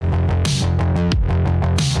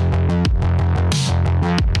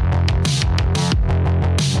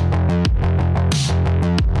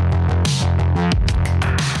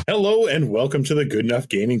Hello and welcome to the Good Enough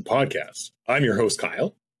Gaming Podcast. I'm your host,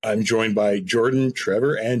 Kyle. I'm joined by Jordan,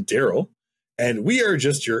 Trevor, and Daryl. And we are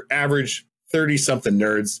just your average 30-something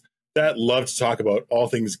nerds that love to talk about all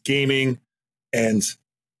things gaming and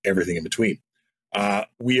everything in between.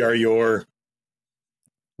 We are your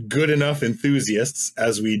good enough enthusiasts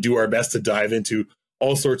as we do our best to dive into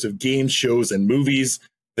all sorts of games, shows, and movies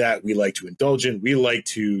that we like to indulge in. We like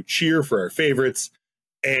to cheer for our favorites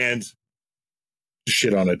and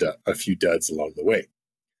shit on a few duds along the way.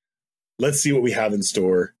 Let's see what we have in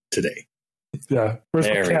store today. Yeah, where's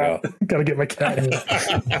there my we cat? go. Gotta get my cat in.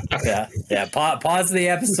 Yeah. Pause the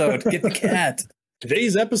episode. Get the cat.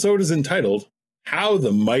 Today's episode is entitled How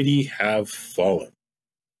the Mighty Have Fallen.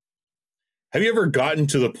 Have you ever gotten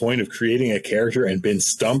to the point of creating a character and been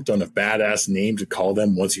stumped on a badass name to call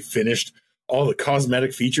them once you finished all the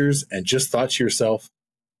cosmetic features and just thought to yourself,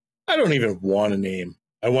 I don't even want a name.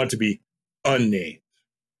 I want to be unnamed.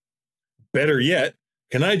 Better yet,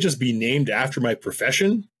 can I just be named after my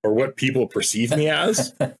profession or what people perceive me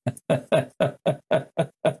as? I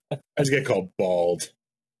just get called bald.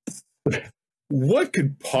 What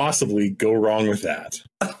could possibly go wrong with that?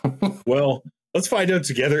 Well, let's find out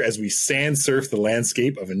together as we sand surf the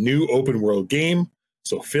landscape of a new open world game.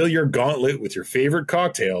 So fill your gauntlet with your favorite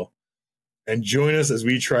cocktail and join us as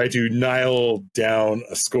we try to nail down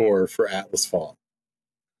a score for Atlas Fallen.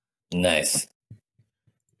 Nice.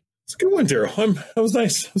 It's a good one, Daryl. That was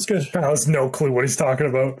nice. That was good. I has no clue what he's talking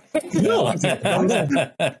about.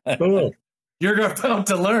 Oh, You're about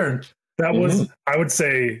to learn. That was, I would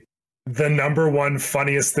say, the number one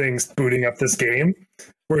funniest things booting up this game,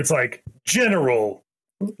 where it's like general,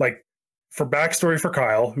 like for backstory for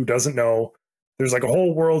Kyle, who doesn't know, there's like a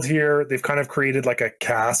whole world here. They've kind of created like a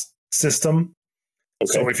caste system.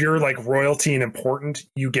 okay. So if you're like royalty and important,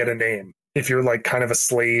 you get a name. If you're like kind of a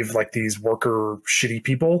slave, like these worker shitty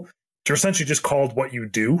people, you're essentially just called what you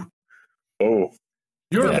do. Oh,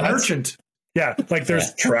 You're Yeah, a that's- merchant. Yeah, like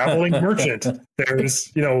there's traveling merchant.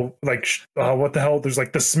 There's, like, what the hell? There's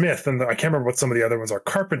like the smith, and I can't remember what some of the other ones are.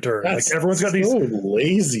 Carpenter. that's like everyone's got these. so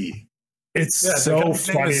lazy. It's Yeah, the so guy's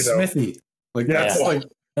name funny is though. Smithy. Like Yeah. that's like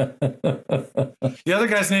the other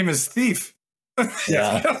guy's name is Thief.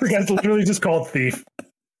 Yeah. The guy's literally just called thief.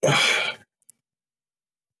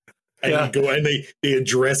 And Yeah. you go and they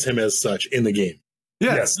address him as such in the game.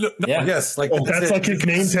 Yes. Yeah. Yes. Like Oh, That's it. like his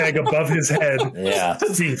name tag above his head. Yeah.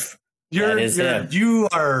 Thief. That is him. You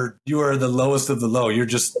are the lowest of the low.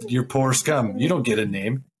 You're poor scum. You don't get a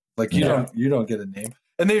name. Like you don't get a name.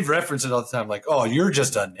 And they reference it all the time. Like, oh, you're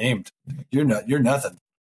just unnamed. You're nothing. You're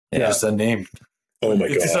Yeah. just unnamed. Oh my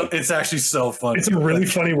god. It's actually so funny. It's a really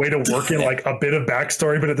funny way to work in like a bit of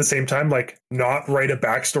backstory, but at the same time, like not write a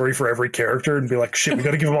backstory for every character and be like, shit, we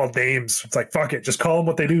got to give them all names. It's like, fuck it, just call them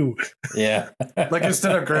what they do. Yeah. Like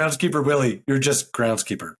instead of groundskeeper Willie, you're just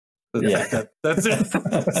groundskeeper. Yeah. That's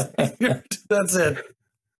it. That's it.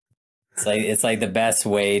 It's like the best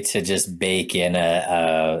way to just bake in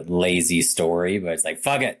a lazy story, but it's like,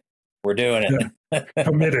 fuck it. We're doing it.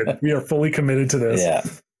 Committed. We are fully committed to this. Yeah.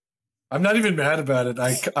 I'm not even mad about it.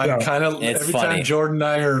 I No. kind of It's every funny. time Jordan and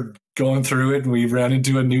I are going through it and we ran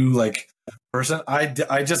into a new like person, I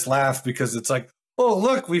just laugh because it's like, oh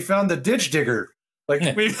look, we found the ditch digger. Like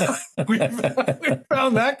we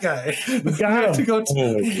found that guy. We got have to him. go.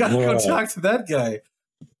 Oh my We gotta go God. talk to that guy.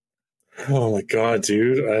 Oh my god,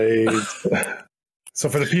 dude. So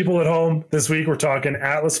for the people at home, this week we're talking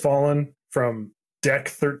Atlas Fallen from Deck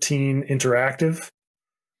 13 Interactive,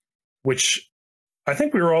 which I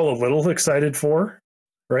think we were all a little excited for,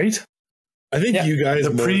 right? I think Yeah. you guys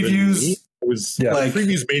The more than previews- me was Yeah. the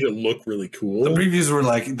previews made it look really cool. The previews were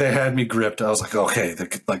like they had me gripped. I was like, okay,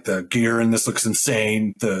 the gear in this looks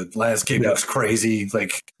insane. The landscape Yeah. looks crazy.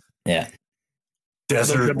 Like Yeah. A little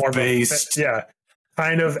desert bit more of a- based. yeah,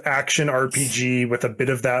 kind of action RPG with a bit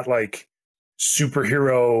of that like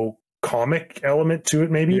superhero comic element to it,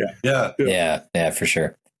 maybe. Yeah. Yeah. Yeah. For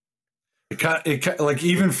sure. Like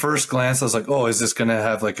even first glance, I was like, "Oh, is this going to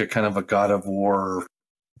have like a kind of a God of War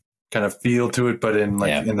kind of feel to it?" But in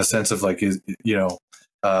like in the sense of like, like East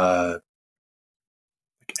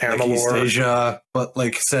Amalur. Asia, but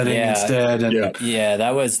like setting Yeah. instead. And Yeah. Yeah,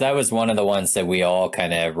 that was one of the ones that we all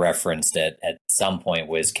kind of referenced at some point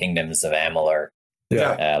was Kingdoms of Amalur.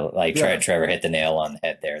 yeah, Yeah. Trevor hit the nail on the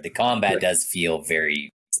head there. The combat Right. does feel very,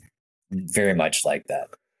 very much like that.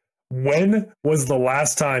 When was the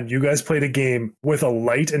last time you guys played a game with a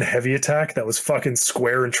light and heavy attack that was fucking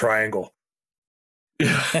square and triangle?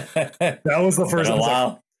 That was the Been first a one.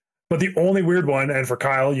 while. But the only weird one, and for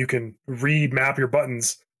Kyle, you can remap your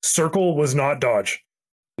buttons. Circle was not dodge.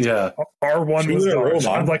 Yeah. R1 was dodge.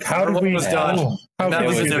 I'm like, how did we? was dodge. How That did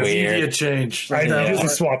was we an do it? immediate change. I No. immediately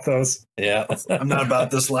swapped those. Yeah. I'm not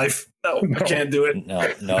about this life. No, I can't do it. No,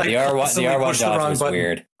 the R1 pushed the dodge wrong was button.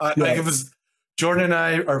 weird. Like it was. Jordan and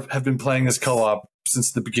I have been playing this co-op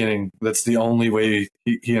since the beginning. That's the only way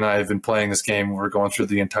he and I have been playing this game. We're going through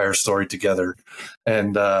the entire story together,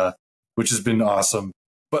 and which has been awesome.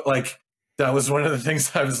 But like that was one of the things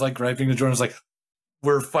I was like griping to Jordan. I was like,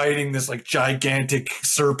 we're fighting this like gigantic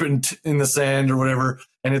serpent in the sand or whatever,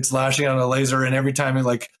 and it's lashing out a laser. And every time it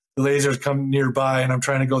like the lasers come nearby, and I'm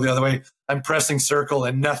trying to go the other way, I'm pressing circle,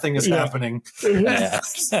 and nothing is happening. Yeah.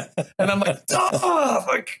 And I'm like, oh,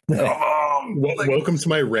 like, come on. Like, Welcome to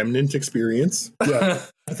my Remnant experience. Yeah.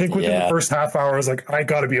 I think within Yeah. the first half hour, I was like, I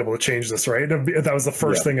got to be able to change this, right? And that was the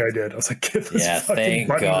first thing I did. I was like, get this Yeah, fucking thank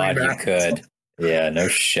button God you remapped. could. Yeah, no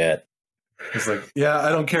shit. it's like, yeah, I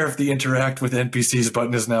don't care if the interact with NPCs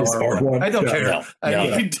button is now It's R1. R1. I don't Yeah. care.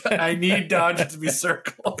 No. I need dodge to be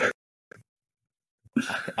circle.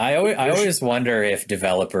 I always wonder if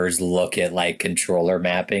developers look at like controller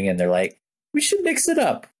mapping and they're like, we should mix it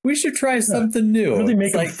up. We should try something new. Really make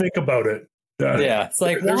It's them like, think about it. yeah, it's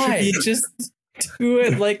like, There should why? be- Just do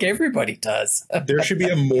it like everybody does. There should be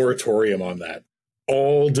a moratorium on that.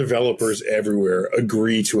 All developers everywhere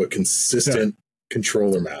agree to a consistent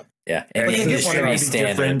controller map. Yeah, and But it this should one be be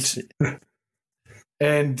standard.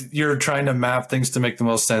 And you're trying to map things to make the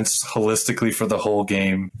most sense holistically for the whole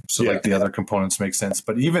game. So Yeah. like the other components make sense.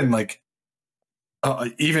 But even like,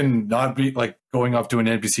 even not be like going up to an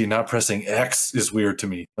NPC, not pressing X is weird to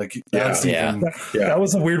me. Like that's Yeah. even, Yeah. That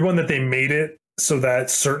was a weird one that they made it so that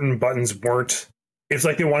certain buttons weren't. It's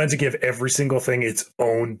like they wanted to give every single thing its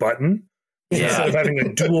own button. Yeah. Instead of having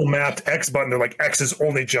a dual mapped X button, they're like, X is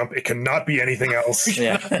only jump. It cannot be anything else.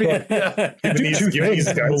 Yeah. Giving two things,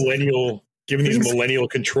 guys. Giving these Things- millennial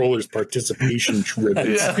controllers participation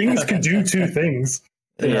ribbons. Yeah. Things can do two things.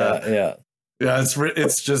 Yeah. yeah,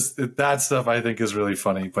 it's just that stuff I think is really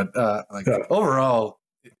funny. But like Yeah. overall,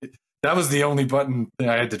 that was the only button thing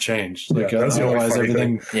I had to change. Like Yeah, that's the only otherwise,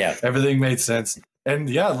 funny Yeah. everything made sense. And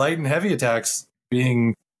yeah, light and heavy attacks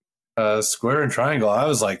being square and triangle. I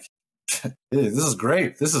was like, hey, this is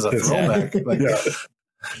great. This is a It's- throwback. Like, Yeah.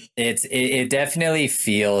 It definitely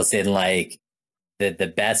feels in like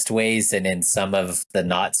the best ways and in some of the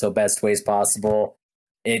not so best ways possible.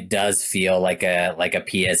 It does feel like a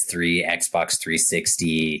PS3, Xbox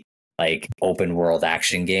 360 like open world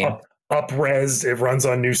action game. Up-res, it runs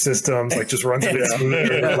on new systems, like just runs a bit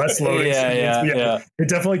smoother, less loading. Yeah. It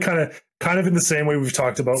definitely kind of in the same way we've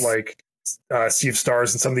talked about like Sea of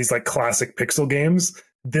Stars and some of these like classic pixel games.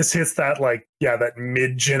 This hits that like that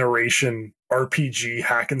mid-generation RPG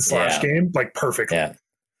hack and slash game like perfectly.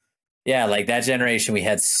 Yeah, like that generation, we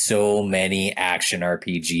had so many action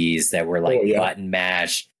RPGs that were like button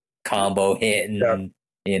mash, combo hitting,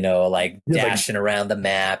 you know, like dashing around the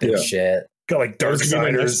map and shit. Got like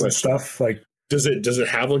Darksiders and stuff. Like, does it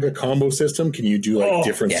have like a combo system? Can you do like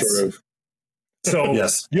different sort of? So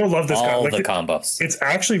yes, you'll love this. All like the combos. It's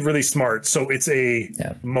actually really smart. So it's a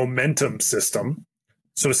momentum system.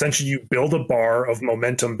 So essentially, you build a bar of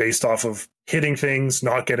momentum based off of hitting things,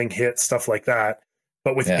 not getting hit, stuff like that.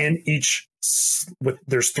 But within each,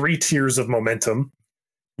 there's 3 tiers of momentum.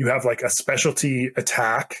 You have like a specialty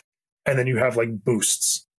attack, and then you have like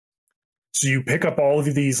boosts. So you pick up all of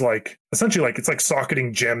these, like essentially, like it's like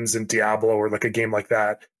socketing gems in Diablo or like a game like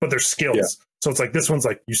that, but they're skills. Yeah. So it's like this one's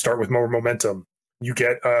like you start with more momentum. You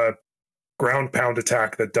get a ground pound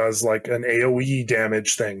attack that does like an AoE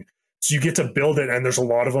damage thing. So you get to build it, and there's a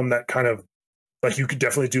lot of them that kind of like you could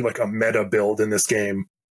definitely do like a meta build in this game.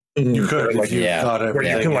 You could, like, where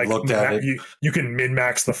you can like you can min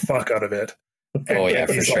max the fuck out of it. And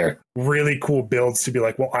for sure. Like, really cool builds to be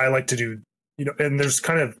like, well, I like to do, you know, and there's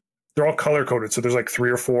kind of they're all color coded, so there's like 3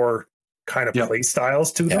 or 4 kind of play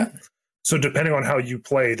styles to them. So depending on how you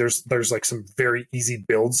play, there's like some very easy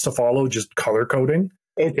builds to follow, just color coding.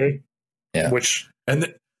 Okay. Yeah. Which I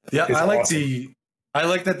like awesome. I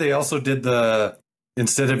like that they also did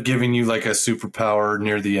instead of giving you like a superpower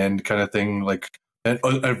near the end kind of thing, like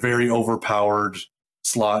a very overpowered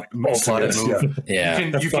slotted move. Yeah.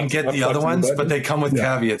 You can get the other ones, but they come with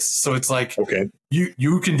caveats. So it's like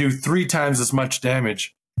you can do 3 times as much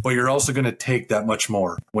damage, but you're also going to take that much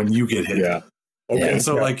more when you get hit. Yeah. Okay. And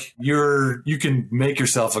so like you can make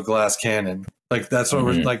yourself a glass cannon. Like that's what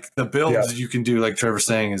we're like the builds you can do, like Trevor's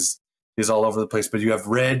saying, is all over the place. But you have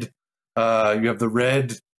red, you have the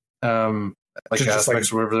red like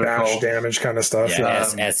aspects, whatever they're called, damage kind of stuff.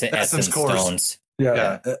 Essence stones.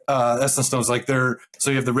 Essence stones. Like so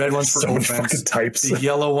you have the red ones for offense. Types. The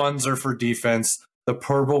yellow ones are for defense. The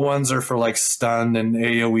purple ones are for like stun and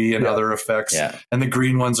AoE and other effects. Yeah. And the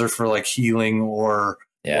green ones are for like healing or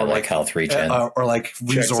like health regen. or like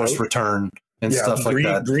resource return and stuff like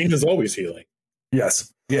that. Green is always healing.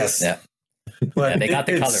 Yes. Yeah. But they got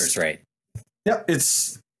the colors right. Yeah,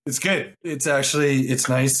 it's good. It's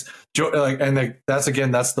nice.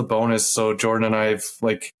 That's the bonus. So Jordan and I have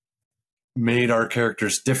like made our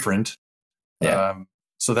characters different.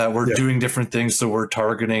 So that we're doing different things. So we're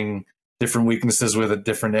targeting different weaknesses with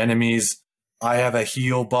different enemies. I have a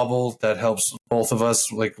heal bubble that helps both of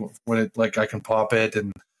us. Like when I can pop it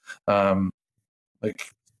and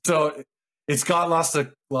so it's got lots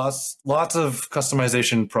of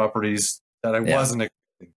customization properties that I wasn't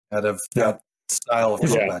expecting out of that style of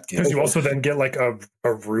combat game. Because you also then get like a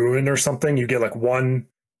ruin or something. You get like one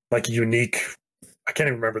like unique. I can't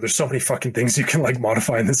even remember. There's so many fucking things you can like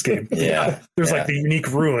modify in this game. There's like the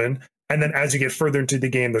unique ruin, and then as you get further into the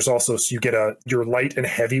game, there's also so you get your light and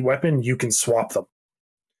heavy weapon. You can swap them.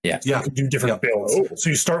 You can do different builds. So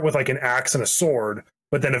you start with like an axe and a sword,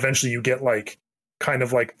 but then eventually you get like kind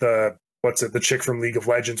of like the chick from League of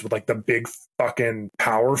Legends with like the big fucking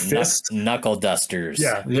power fist. Knuckle dusters.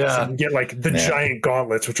 So you get like the giant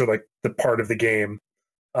gauntlets, which are like the part of the game.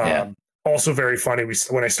 Also very funny.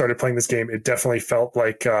 When I started playing this game, it definitely felt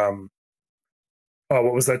like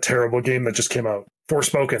what was that terrible game that just came out?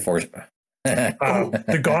 Forspoken.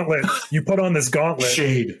 The gauntlet. You put on this gauntlet.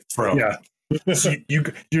 Shade from. Yeah. So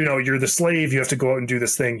you're the slave. You have to go out and do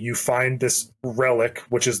this thing. You find this relic,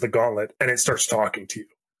 which is the gauntlet, and it starts talking to you.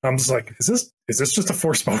 I'm just like, is this just a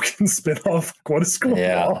Forspoken spinoff? Like, what is going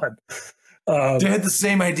on? They had the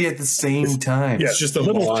same idea at the same time. It's just a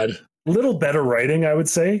little better writing, I would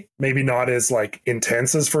say. Maybe not as like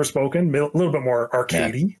intense as Forspoken. A little bit more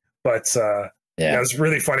arcadey, but it was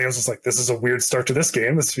really funny. I was just like, this is a weird start to this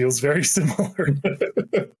game. This feels very similar.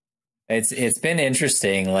 It's been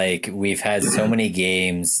interesting. Like we've had so many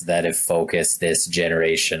games that have focused this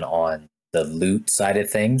generation on the loot side of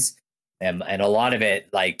things. And a lot of it,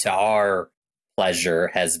 like to our pleasure,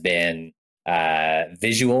 has been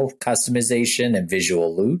visual customization and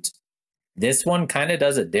visual loot. This one kind of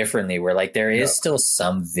does it differently, where like there is still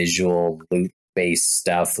some visual loot based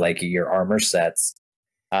stuff, like your armor sets,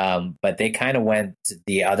 but they kind of went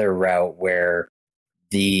the other route where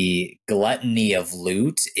the gluttony of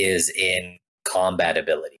loot is in combat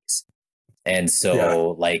abilities, and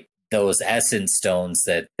so like those essence stones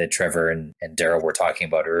that Trevor and Daryl were talking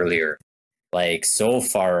about earlier. Like so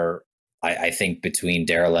far, I think between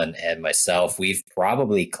Daryl and myself, we've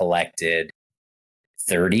probably collected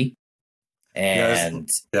 30, and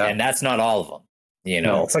that's not all of them. You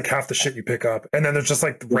know, it's like half the shit you pick up, and then there's just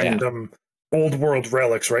like random old world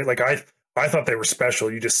relics, right? Like I thought they were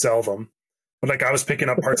special. You just sell them, but like I was picking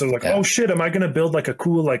up parts. I was like, oh shit, am I going to build like a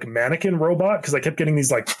cool like mannequin robot? Because I kept getting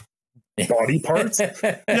these like body parts,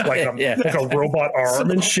 like a robot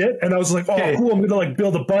arm and shit. And I was like, oh, cool, I'm gonna like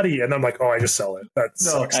build a buddy. And I'm like, oh, I just sell it. That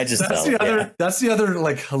sucks. That's the other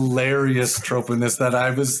like hilarious trope in this that I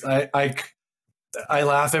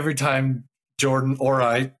laugh every time Jordan or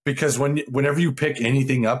I, because whenever you pick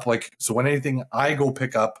anything up, like so when anything I go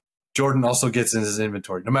pick up, Jordan also gets in his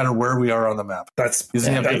inventory, no matter where we are on the map. That's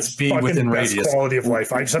be within radius. Quality of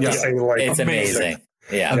life. I just have to say, like, it's amazing.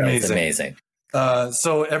 It's amazing.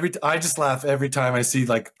 So I just laugh every time I see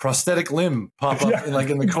like prosthetic limb pop up in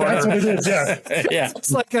the corner. That's what it is.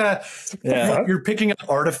 It's like you're picking up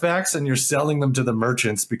artifacts and you're selling them to the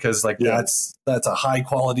merchants because that's a high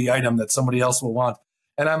quality item that somebody else will want.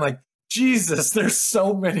 And I'm like, Jesus, there's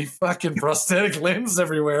so many fucking prosthetic limbs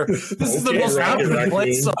everywhere. This is the most popular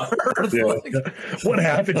place on earth. What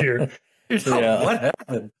happened here? What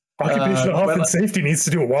happened? Occupational health and safety needs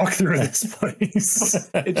to do a walkthrough of this place.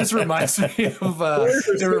 It just reminds me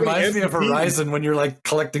of Horizon when you're like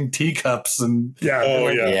collecting teacups and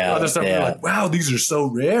other stuff. You're like, wow, these are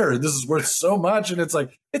so rare. This is worth so much, and it's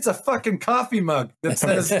like it's a fucking coffee mug that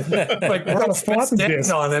says like World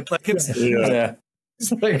Spence on it. Like it's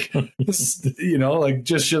it's like like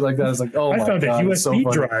just shit like that. It's like, oh my god, I found a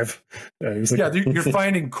USB drive. You're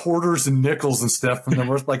finding quarters and nickels and stuff, and they're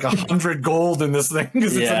worth like 100 gold in this thing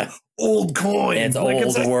because it's an old coin. It's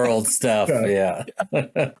old world stuff. Like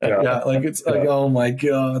it's like, oh my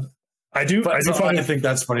god. I think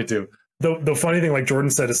that's funny too. The funny thing, like Jordan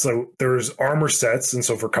said, is so there's armor sets, and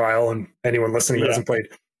so for Kyle and anyone listening who hasn't played,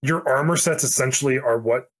 your armor sets essentially are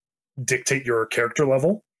what dictate your character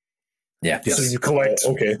level. So you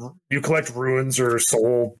collect ruins or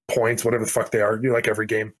soul points, whatever the fuck they are. You like every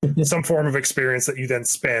game, some form of experience that you then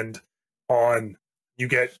spend on. You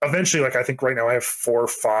get eventually, like I think right now I have 4 or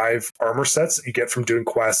 5 armor sets that you get from doing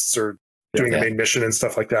quests or doing the main mission and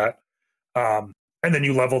stuff like that. and then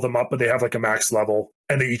you level them up, but they have like a max level,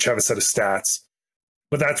 and they each have a set of stats.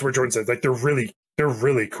 But that's where Jordan said, like, they're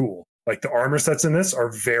really cool. Like the armor sets in this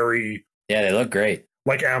are very they look great.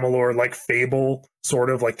 Like Amalur, like Fable, sort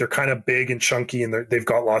of like they're kind of big and chunky, and they've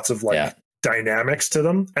got lots of like dynamics to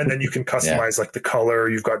them. And then you can customize like the color.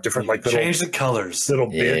 You've got different like little change the colors, little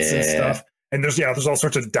bits and stuff. And there's all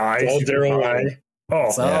sorts of dyes.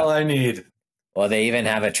 That's all I need. Well, they even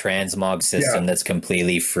have a transmog system that's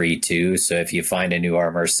completely free too. So if you find a new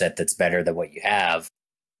armor set that's better than what you have,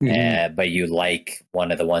 but you like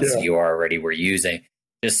one of the ones that you already were using,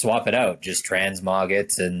 just swap it out. Just transmog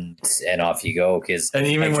it, and off you go. And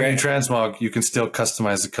even when you transmog, you can still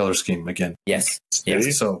customize the color scheme again. Yes.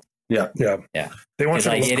 So yeah. They want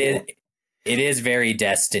you to look cool. It is very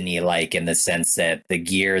Destiny-like in the sense that the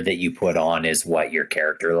gear that you put on is what your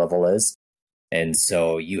character level is. And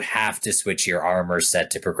so you have to switch your armor set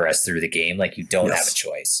to progress through the game. Like you don't have a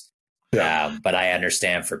choice. Yeah. But I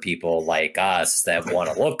understand for people like us that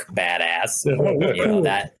want to look badass,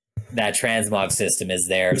 that transmog system is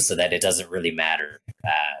there so that it doesn't really matter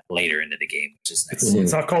later into the game, which is nice.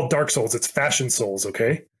 It's not called Dark Souls. It's Fashion Souls,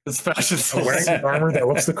 okay? It's Fashion Souls. I'm wearing the armor that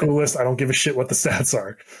looks the coolest. I don't give a shit what the stats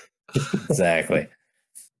are. Exactly.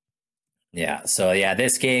 Yeah. So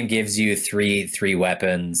this game gives you three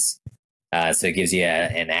weapons. So it gives you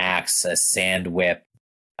an axe, a sand whip,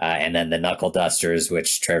 and then the knuckle dusters,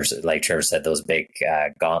 which Trevor said, those big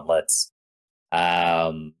gauntlets.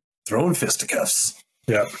 Throwing fisticuffs.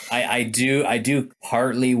 Yeah. I do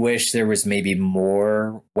partly wish there was maybe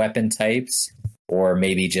more weapon types, or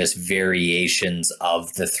maybe just variations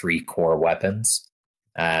of the 3 core weapons.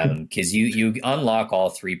 Because you unlock all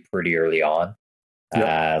 3 pretty early on.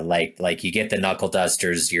 Like you get the knuckle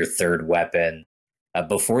dusters, your 3rd weapon,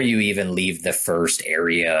 before you even leave the first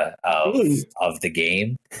area of the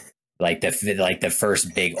game, like the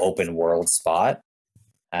first big open world spot,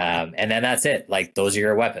 and then that's it. Like those are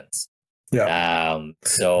your weapons.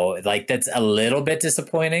 So like that's a little bit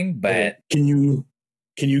disappointing, but can you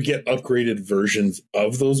get upgraded versions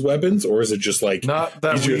of those weapons, or is it just like not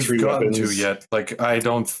that we've gotten to yet? Like I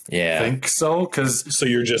don't think so, because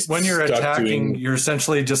you're just when you're attacking, you're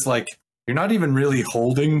essentially just like you're not even really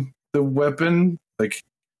holding the weapon. Like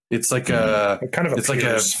it's like it's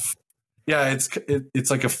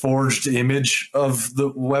like a forged image of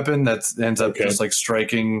the weapon that ends up just like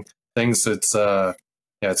striking things. It's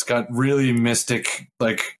it's got really mystic,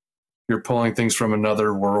 like you're pulling things from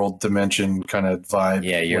another world dimension kind of vibe.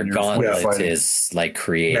 Yeah, your gauntlet is like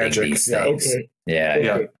creating magic. These things. Okay. Yeah.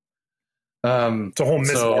 It's a whole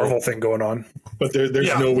Miss Marvel thing going on. But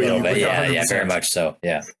there's no way you can very much so.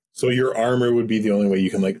 Yeah. So your armor would be the only way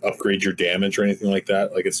you can like upgrade your damage or anything like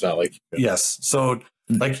that. Like it's not like yes. So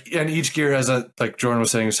like, and each gear has like Jordan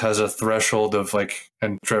was saying, has a threshold of like,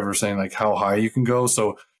 and Trevor was saying like how high you can go.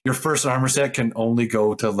 So your first armor set can only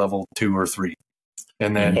go to level 2 or 3.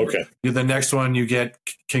 And then the next one you get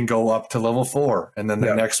can go up to level 4. And then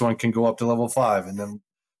the next one can go up to level 5. And then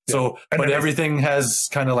but everything has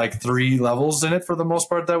kind of like 3 levels in it for the most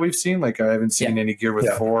part that we've seen. Like I haven't seen any gear with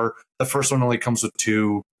 4. The first one only comes with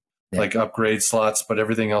 2 like upgrade slots, but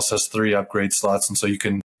everything else has 3 upgrade slots. And so you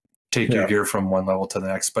can take your gear from one level to the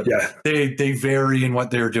next. But they vary in what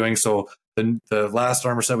they're doing. So the last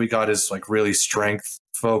armor set we got is like really strength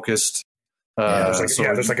focused.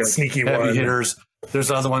 There's like a sneaky heavy one. hitters.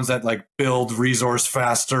 There's other ones that like build resource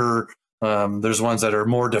faster. There's ones that are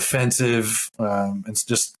more defensive. It's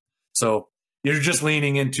just so you're just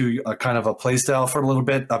leaning into a kind of a play style for a little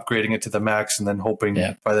bit, upgrading it to the max, and then hoping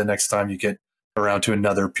by the next time you get around to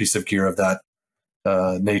another piece of gear of that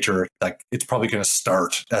nature, like it's probably going to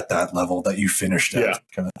start at that level that you finished at.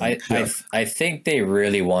 Kind of thing. I think they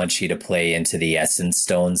really want you to play into the essence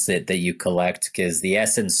stones that you collect, because the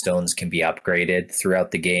essence stones can be upgraded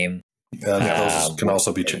throughout the game. Those can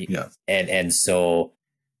also be changed. And so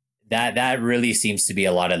that really seems to be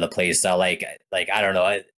a lot of the play style. Like I don't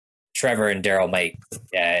know, Trevor and Daryl might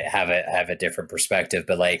have a different perspective,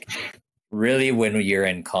 but like really when you're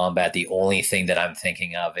in combat, the only thing that I'm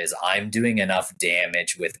thinking of is I'm doing enough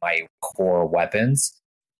damage with my core weapons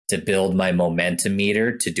to build my momentum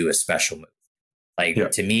meter to do a special move.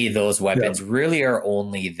 Like to me, those weapons really are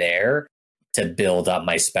only there to build up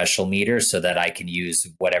my special meter so that I can use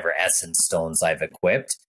whatever essence stones I've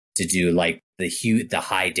equipped to do like the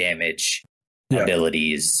high damage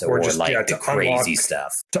abilities or just, like the crazy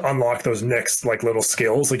stuff to unlock those next like little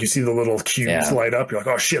skills. Like you see the little cubes light up, you're like,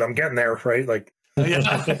 oh shit, I'm getting there, right? Like I'm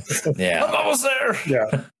almost there.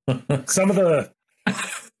 Some of the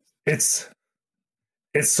it's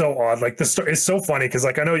so odd. Like it's so funny because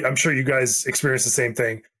like I'm sure you guys experienced the same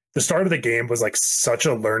thing. The start of the game was like such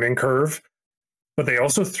a learning curve, but they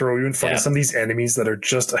also throw you in front of some of these enemies that are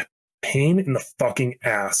just a pain in the fucking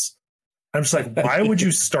ass. I'm just like, why would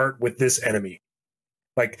you start with this enemy?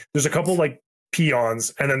 Like, there's a couple like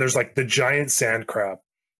peons, and then there's like the giant sand crab.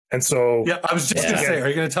 And so, yeah, I was just gonna say, are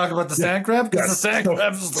you gonna talk about the sand crab? Because the sand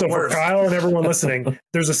crab is the worst. For Kyle and everyone listening,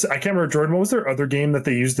 I can't remember, Jordan, what was their other game that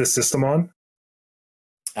they used this system on?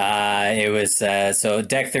 It was so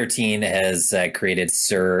Deck 13 has created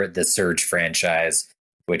the Surge franchise,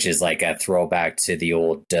 which is like a throwback to the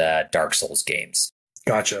old Dark Souls games.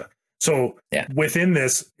 Gotcha. So within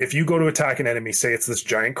this, if you go to attack an enemy, say it's this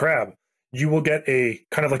giant crab, you will get a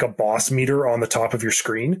kind of like a boss meter on the top of your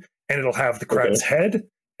screen, and it'll have the crab's head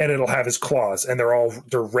and it'll have his claws, and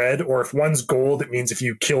they're red, or if one's gold, it means if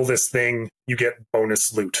you kill this thing, you get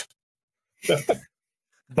bonus loot.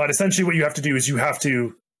 But essentially what you have to do is you have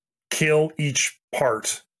to kill each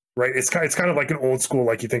part, right? It's kind of like an old school,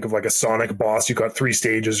 like you think of like a Sonic boss. You've got 3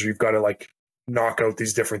 stages, you've got to like knock out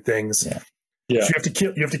these different things. Yeah. So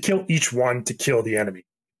you have to kill each one to kill the enemy.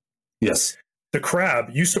 Yes. The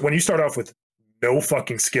crab, when you start off with no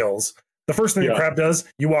fucking skills, the first thing the crab does,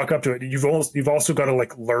 you walk up to it. You've also got to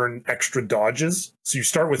like learn extra dodges. So you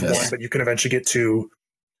start with 1, but you can eventually get 2.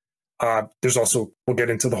 There's also, we'll get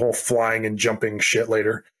into the whole flying and jumping shit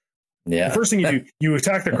later. Yeah. The first thing you do, you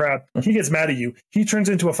attack the crab. He gets mad at you. He turns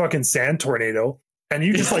into a fucking sand tornado, and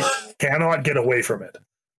you just like cannot get away from it.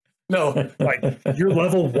 No, like you're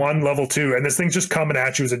level 1, level 2, and this thing's just coming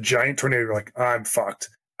at you as a giant tornado. You're like, I'm fucked.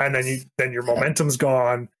 And then your momentum's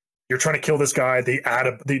gone. You're trying to kill this guy. They add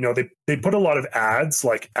they put a lot of ads,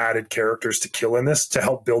 like added characters to kill in this to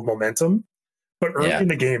help build momentum. But early in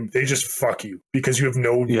the game, they just fuck you because you have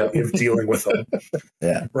no way of dealing with them.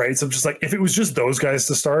 Right. So I'm just like, if it was just those guys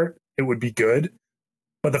to start, it would be good.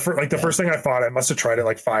 But the first thing I fought, I must have tried it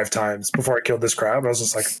like 5 times before I killed this crab. And I was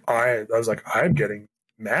just like, I'm getting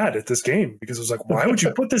mad at this game because it was like, why would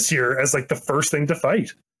you put this here as like the first thing to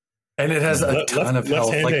fight? And it has a ton of health.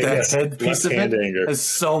 Like that head piece of it has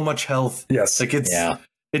so much health. Yes. Like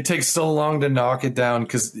it takes so long to knock it down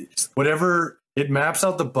because whatever it maps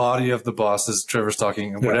out the body of the boss, as Trevor's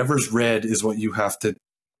talking, and whatever's red is what you have to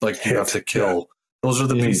kill. Yeah. Those are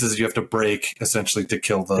the pieces you have to break essentially to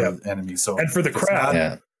kill the enemy. So and for the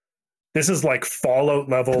crab, this is like Fallout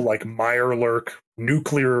level, like Mirelurk,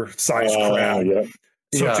 nuclear sized crab. Yeah.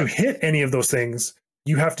 So to hit any of those things,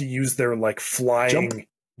 you have to use their like flying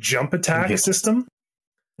jump attack system.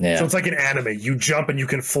 Yeah. So it's like an anime. You jump and you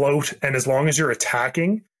can float, and as long as you're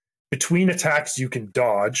attacking, between attacks you can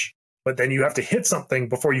dodge, but then you have to hit something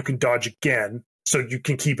before you can dodge again, so you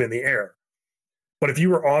can keep in the air. But if you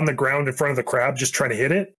were on the ground in front of the crab just trying to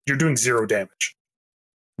hit it, you're doing 0 damage.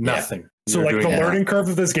 Nothing. So like the learning curve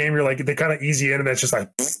of this game, you're like, they kind of ease you in, and it's just like,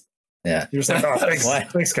 you're just like, oh,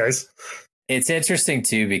 thanks guys. It's interesting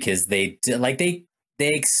too because they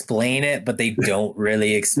explain it, but they don't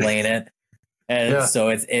really explain it. And so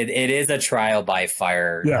it is a trial by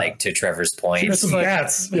fire, like to Trevor's point.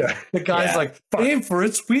 The guy's like, aim for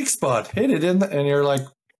its weak spot, hit it in, and you're like,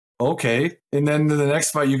 okay. And then the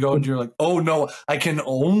next fight you go and you're like, oh no, I can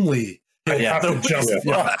only have to jump.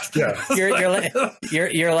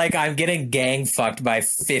 You're like, I'm getting gang fucked by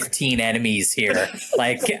 15 enemies here.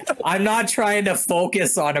 Like, I'm not trying to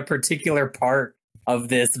focus on a particular part of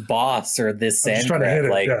this boss or this sand crab.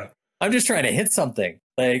 Like, I'm just trying to hit something.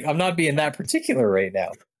 Like, I'm not being that particular right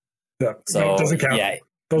now. Yeah, so it doesn't count. Yeah,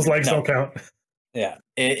 those legs don't count. Yeah,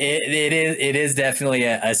 it is definitely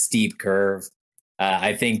a steep curve.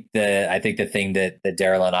 I think the thing that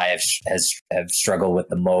Daryl and I have struggled with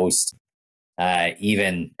the most,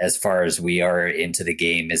 even as far as we are into the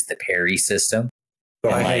game, is the parry system.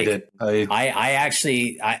 I hate it.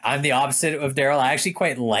 I'm the opposite of Daryl. I actually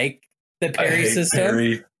quite like the parry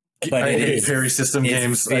system. But I hate parry system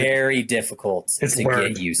games. Very difficult to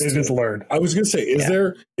get used to. It is learned. I was going to say, is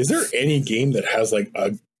there any game that has like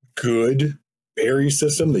a good parry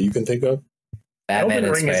system that you can think of? Batman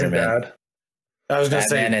and Spider-Man. I was going to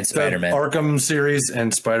say and Spider-Man. Arkham series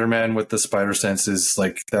and Spider-Man with the spider senses,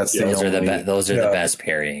 like that's those are the best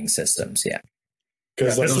parrying systems. Yeah,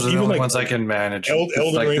 because those are the only ones I can manage.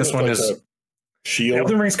 Elden Ring this one is shield.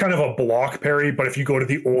 Elden Ring's kind of a block parry, but if you go to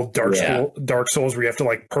the old Dark Souls where you have to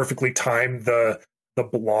like perfectly time the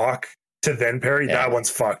block to then parry, that one's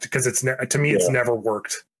fucked because it's it's never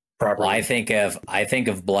worked properly. Well, I think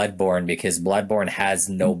of Bloodborne because Bloodborne has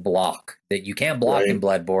no block. That you can't block in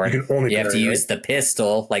Bloodborne. You have to use the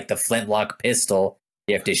pistol, like the flintlock pistol.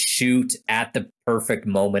 You have to shoot at the perfect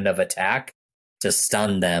moment of attack to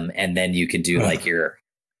stun them, and then you can do like your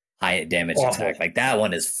high damage attack. Like that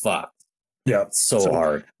one is fucked. Yeah. So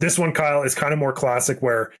hard. This one, Kyle, is kind of more classic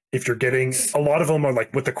where if you're getting a lot of them are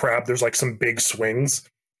like with the crab, there's like some big swings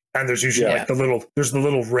and there's usually like the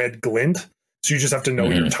little red glint. So you just have to know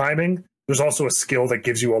your timing. There's also a skill that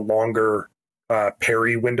gives you a longer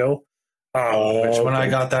parry window. Which when I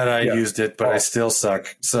got that, I used it, but I still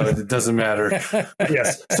suck. So it doesn't matter.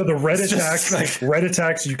 Yes. So the red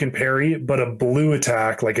attacks you can parry, but a blue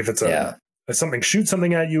attack, like if it's if something shoots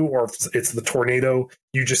something at you or if it's the tornado,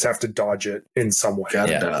 you just have to dodge it in some way.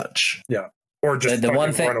 Gotta dodge. Yeah. Or just the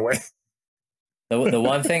one thing, run away. The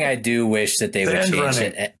one thing I do wish that they would change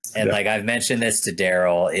it, and like I've mentioned this to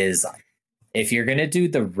Daryl, is if you're going to do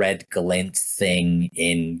the red glint thing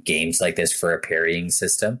in games like this for a parrying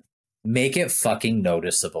system, make it fucking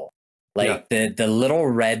noticeable. Like the little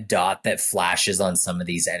red dot that flashes on some of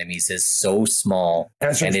these enemies is so small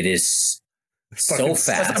and it is so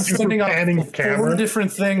fast. I'm spinning off 4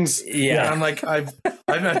 different things. Yeah. And I'm like,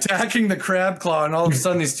 I'm attacking the crab claw, and all of a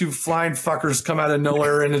sudden these 2 flying fuckers come out of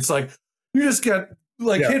nowhere, and it's like you just get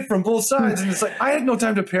hit from both sides, and it's like I had no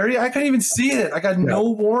time to parry. I couldn't even see it. I got no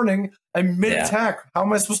warning. I'm mid attack. How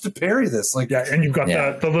am I supposed to parry this? Like, and you've got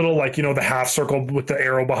the little the half circle with the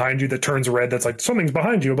arrow behind you that turns red. That's like something's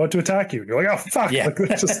behind you about to attack you. And you're like, oh fuck! Yeah. Like,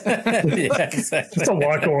 it's just Exactly. just a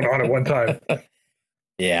lot going on at one time.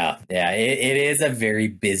 Yeah. It is a very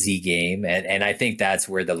busy game, and I think that's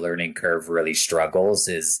where the learning curve really struggles.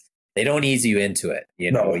 Is they don't ease you into it.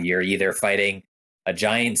 You're either fighting a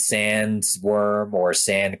giant sandworm or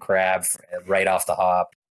sand crab right off the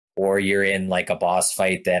hop, or you're in like a boss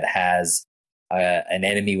fight that has an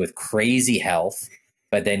enemy with crazy health,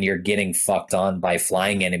 but then you're getting fucked on by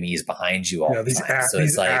flying enemies behind you all the time. So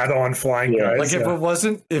these add-on flying guys. Like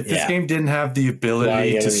if this game didn't have the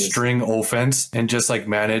ability to string offense and just like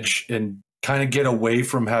manage and kind of get away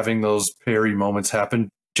from having those parry moments happen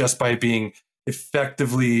just by being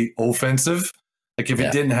effectively offensive. Like if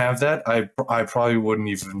it didn't have that, I probably wouldn't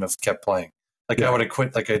even have kept playing. Like I would have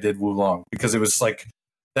quit like I did Wulong, because it was like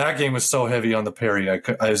that game was so heavy on the parry. I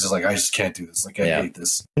was just like, I just can't do this. Like I hate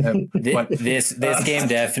this.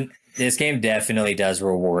 This game definitely does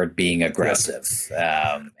reward being aggressive,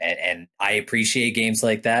 and I appreciate games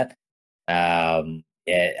like that.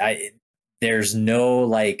 There's no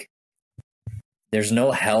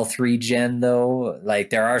health regen though.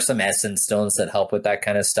 Like there are some essence stones that help with that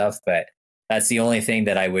kind of stuff, but that's the only thing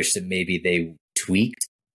that I wish that maybe they tweaked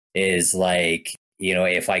is like,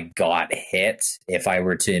 if I got hit, if I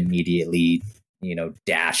were to immediately,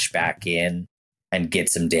 dash back in and get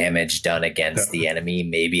some damage done against the enemy,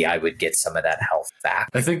 maybe I would get some of that health back.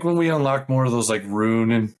 I think when we unlock more of those like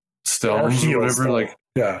rune and stones or whatever,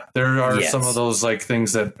 there are some of those like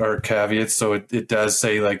things that are caveats. So it does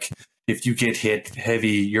say like, if you get hit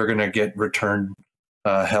heavy, you're going to get return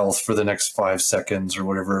health for the next 5 seconds or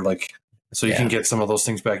whatever. Like, so you can get some of those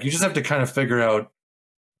things back. You just have to kind of figure out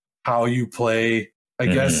how you play, I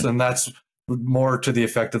guess. And that's more to the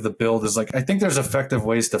effect of the build is like, I think there's effective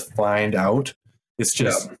ways to find out. It's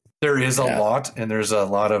just, there is a lot, and there's a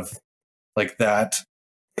lot of like that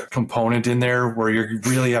component in there where you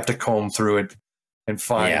really have to comb through it and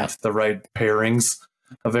find the right pairings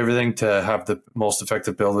of everything to have the most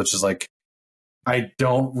effective build, which is like, I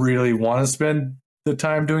don't really want to spend the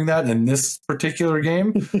time doing that in this particular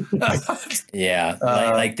game.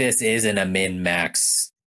 Like this isn't a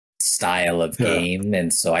min-max style of game,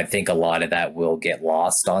 and so I think a lot of that will get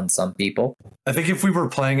lost on some people. I think if we were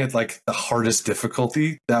playing at like the hardest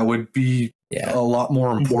difficulty, that would be a lot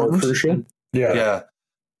more important. More crucial. Yeah.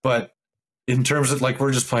 But in terms of like,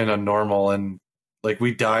 we're just playing on normal, and like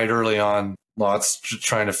we died early on lots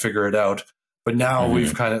trying to figure it out. But now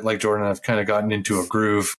we've kind of, like Jordan, I've kind of gotten into a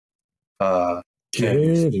groove. Have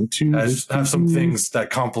some things that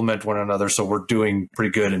complement one another, so we're doing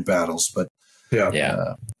pretty good in battles. But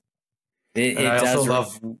I also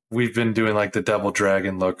love we've been doing like the Double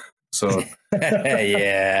Dragon look. So red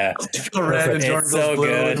and Jordan goes blue,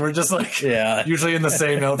 and we're just like usually in the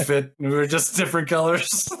same outfit. We're just different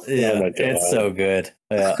colors. It's so good.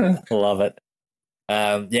 Love it.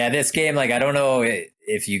 This game, like I don't know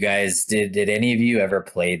if you guys did any of you ever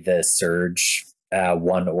played the Surge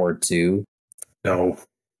 1 or 2? No,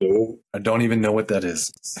 I don't even know what that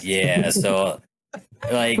is. So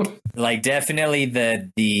like definitely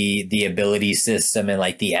the ability system and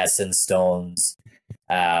like the essence stones,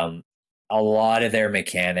 a lot of their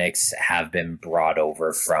mechanics have been brought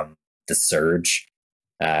over from the Surge,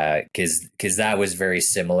 because that was very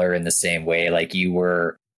similar in the same way. Like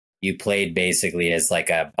you played basically as like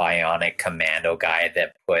a bionic commando guy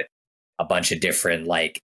that put a bunch of different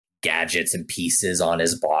like gadgets and pieces on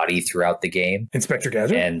his body throughout the game. Inspector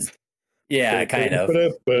Gadget? And Yeah, kind of.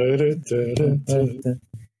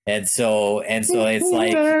 And so it's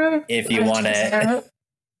like if you want to.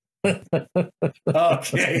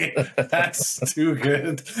 Okay, that's too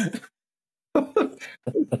good. Next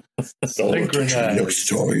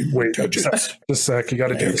time, Wait, touch it. just a sec. You got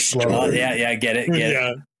to do it slow. Oh, yeah, get it.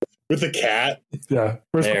 Yeah, with the cat. Yeah,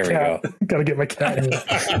 where's There my we cat? go. Got to get my cat in.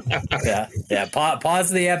 Yeah.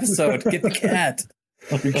 Pause the episode. Get the cat.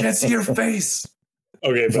 You can't see your face.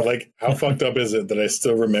 Okay, but like, how fucked up is it that I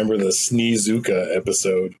still remember the Sneezuka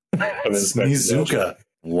episode of Inspector Gadget? Sneezuka.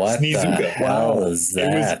 What Sneezuka. the hell Wow. is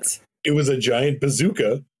that? It was a giant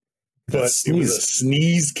bazooka, but it was a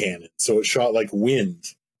sneeze cannon, so it shot like wind.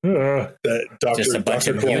 That Just a bunch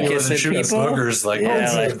of Claw- mucus Wasn't and shooting people? boogers like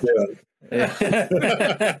Yeah,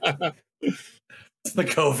 Yeah. it's the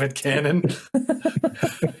COVID cannon.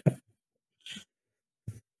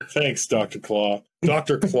 Thanks, Dr. Claw.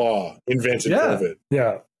 Dr. Claw invented Yeah. COVID.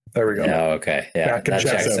 Yeah, there we go. Yeah, okay. Yeah, Back in that the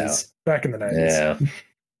checks 90s. out. Back in the 90s. Yeah.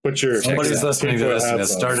 But you're Somebody's out. listening to this and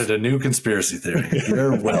has started a new conspiracy theory.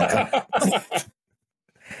 You're welcome.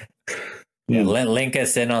 Yeah, link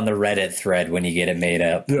us in on the Reddit thread when you get it made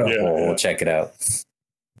up. Yeah. We'll check it out.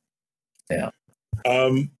 Yeah.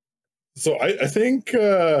 So I think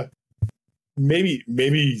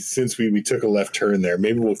maybe since we took a left turn there,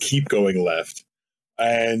 maybe we'll keep going left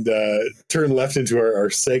and turn left into our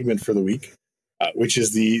segment for the week, which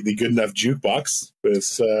is the Good Enough Jukebox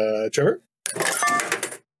with Trevor.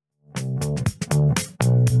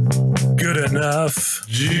 Good enough.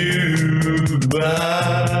 Jukebox.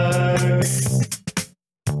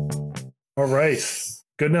 All right.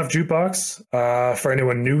 Good Enough Jukebox. For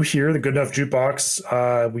anyone new here, the Good Enough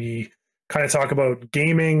Jukebox, we kind of talk about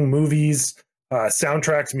gaming, movies,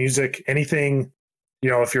 soundtracks, music, anything,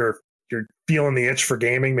 if you're feeling the itch for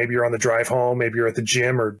gaming, maybe you're on the drive home, maybe you're at the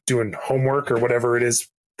gym or doing homework or whatever it is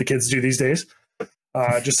the kids do these days.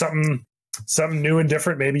 Just something new and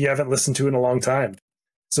different maybe you haven't listened to in a long time.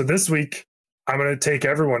 So this week, I'm going to take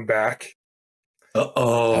everyone back.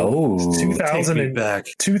 Uh-oh. 2000 Take me back.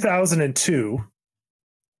 2002.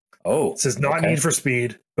 Oh. This is not okay. Need for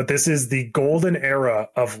Speed, but this is the golden era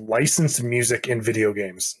of licensed music in video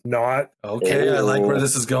games. Not Okay, I like where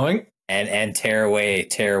this is going. And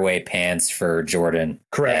tearaway pants for Jordan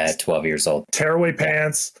correct. at 12 years old. Tearaway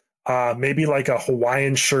pants, maybe like a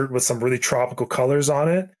Hawaiian shirt with some really tropical colors on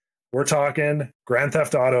it. We're talking Grand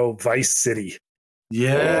Theft Auto Vice City.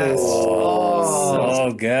 Yes. Oh,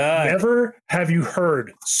 so good. Never have you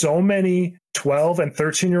heard so many 12 and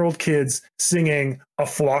 13-year-old kids singing A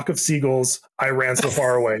Flock of Seagulls, I Ran So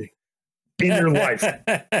Far Away in your life.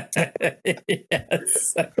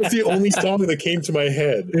 Yes. That's the only song that came to my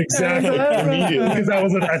head. Exactly. Immediately. Because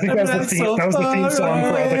I think that was the theme. That was the theme song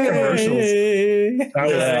for all the commercials. That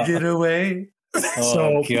was- Yeah. Get away.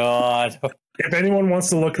 Oh, God. If anyone wants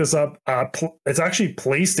to look this up, it's actually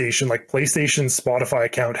PlayStation. Like PlayStation's Spotify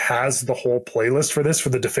account has the whole playlist for this for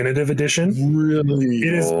the definitive edition. Really?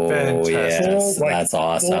 It is fantastic. Yes, Like, that's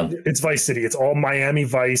awesome. It's Vice City. It's all Miami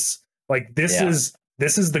Vice. Like this Yeah. is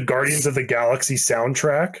the Guardians of the Galaxy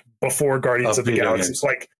soundtrack before Guardians of the video Galaxy. games.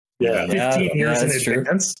 Like Yeah. 15 years in that's true.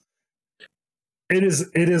 advance. It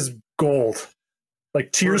is gold.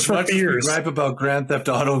 Like Tears for As much as we Fears. gripe about Grand Theft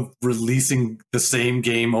Auto releasing the same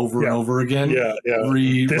game over Yeah. and over again, Yeah.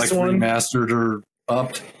 This one- remastered or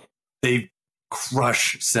upped, they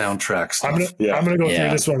crush soundtrack stuff. I'm gonna go Yeah.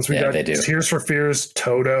 through this one. So we Yeah, they got do. Tears for Fears,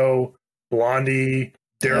 Toto, Blondie,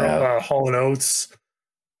 Daryl, Hall and Oates.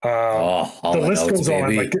 All The the list notes, goes on.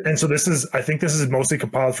 baby. Like, and so I think this is mostly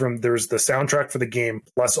compiled from there's the soundtrack for the game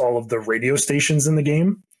plus all of the radio stations in the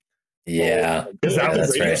game. Yeah. Because that the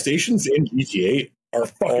was radio right. stations in GTA are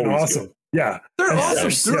fucking always awesome. good. Yeah. They're And- awesome.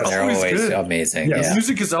 yes, They're yes. They're always always good. amazing. Yes. The Yeah.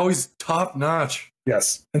 music is always top notch.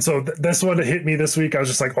 Yes. And so this one hit me this week. I was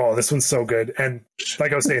just like, oh, this one's so good. And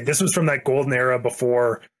like I was saying, this was from that golden era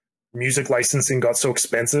before music licensing got so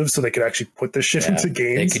expensive so they could actually put this shit Yeah. into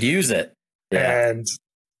They games. could use it. Yeah. And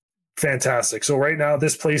fantastic. So right now,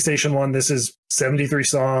 this PlayStation one, this is 73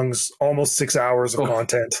 songs, almost 6 hours of Oh.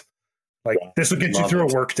 content. Like this will get you Love through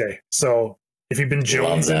it. a work day. So if you've been Love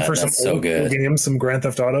jonesing that. for some That's so old good. games, some Grand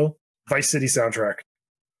Theft Auto, Vice City soundtrack,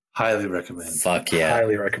 Highly recommend. Fuck yeah.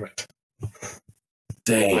 highly recommend.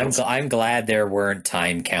 Dang. I'm glad there weren't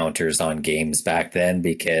time counters on games back then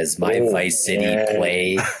because my Oh, Vice City yeah.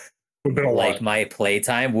 play, Would been a like lot. my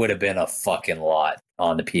playtime, would have been a fucking lot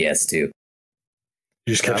on the PS2. You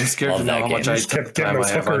just I'm kept, scared Love to know that how game. much you just kept getting time I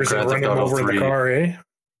those have on hookers and Grand running Theft them Auto over in 3. the car, eh?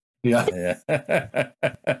 Yeah.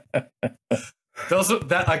 Yeah. Those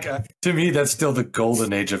that like to me, that's still the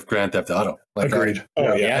golden age of Grand Theft Auto. Like, Agreed.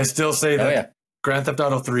 Oh, Yeah. yeah. I still say Oh that yeah. Grand Theft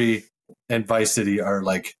Auto 3 and Vice City are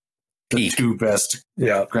like the two best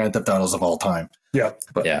Grand Theft Autos of all time. Yeah,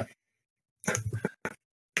 but yeah.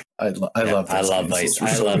 I love Vice.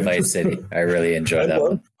 I love Vice City. I really enjoy that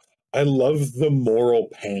one. I love the moral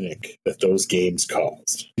panic that those games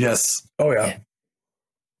caused. Yes. Oh yeah.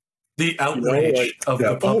 The outrage of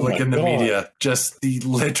the public and the media. Just the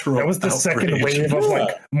literal. That was the second wave of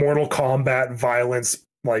like Mortal Kombat violence,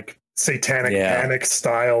 like satanic panic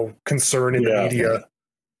style concern in the media.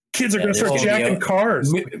 Kids are going to start jacking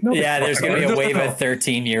cars. There's going to be a wave of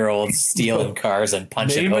 13-year-olds stealing cars and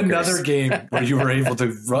punching hookers. Name another game where you were able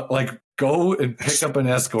to like go and pick up an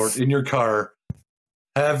escort in your car,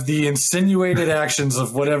 have the insinuated actions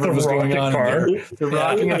of whatever was going on in there, the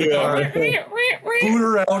rocking of the car, boot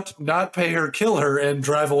her out, not pay her, kill her, and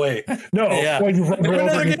drive away. No, well, you run her over.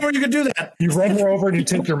 Another game where you could do that. You run her over and you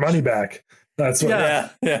take your money back. That's what.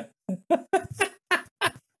 Yeah.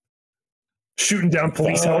 Shooting down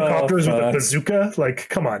police helicopters with a bazooka, like,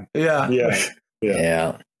 come on. Yeah.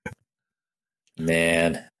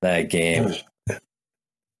 Man, that game.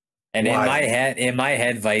 And in my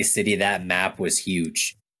head, Vice City, that map was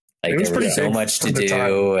huge. Like there was so much to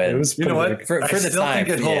do. And it was you know what? For the time,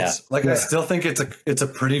 think it holds. Like I still think it's a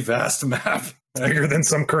pretty vast map. It's bigger than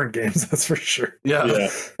some current games, that's for sure. Yeah.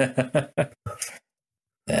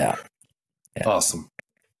 Awesome.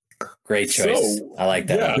 Great choice. I like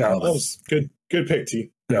that. Yeah, that was good. Good pick,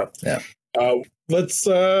 T. Yeah. Let's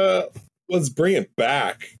bring it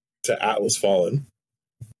back to Atlas Fallen.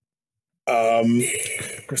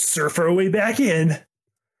 Surf our way back in.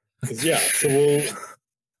 Yeah. So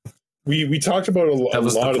we talked about a lot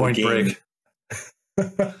of the game.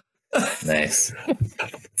 Break. Nice.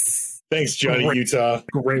 Thanks, Johnny Utah.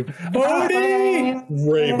 Great. Bodie!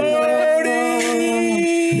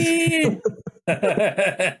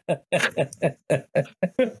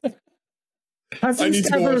 I need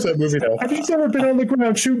to watch that movie now. Have you ever been on the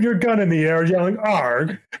ground shooting your gun in the air yelling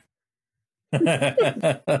 "Arg"? I need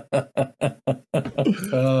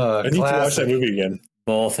to watch that movie again.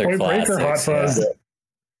 Both are Point classics. Break or Hot Fuzz?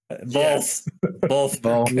 Both.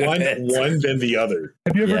 One then the other.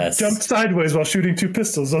 Have you ever jumped sideways while shooting two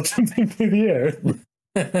pistols or something through the air?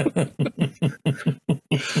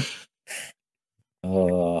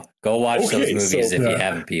 Go watch those movies if you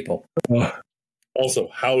haven't, people. Also,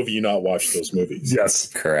 how have you not watched those movies? Yes,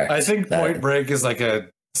 correct. I think Point Break is like a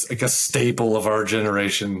staple of our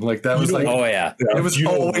generation. Like that was like, it was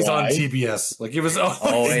always on TBS. Like it was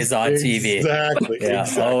always on TV. Exactly.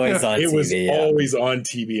 Always on TV. It was always on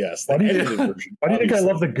TBS. Why do you think I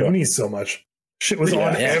love the Goonies so much? Shit was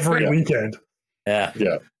on every weekend. Yeah.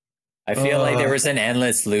 I feel like there was an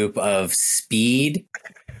endless loop of Speed,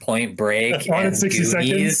 Point Break, and 60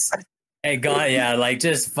 Goonies. Seconds. And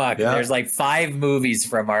just fuck. Yeah. There's like 5 movies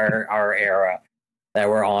from our era that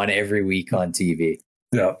were on every week on TV.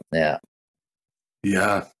 Yeah.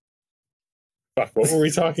 Fuck, what were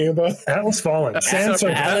we talking about? Atlas Fallen. Sand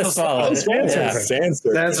surfing.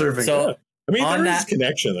 So, I mean, there is a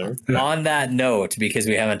connection there. On that note, because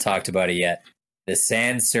we haven't talked about it yet, the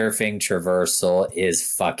sand surfing traversal is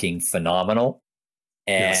fucking phenomenal.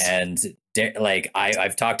 And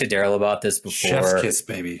I've talked to Daryl about this before. Chef's kiss,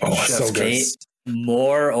 baby. So good.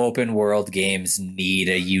 More open world games need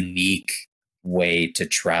a unique way to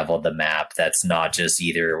travel the map that's not just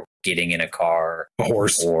either getting in a car, a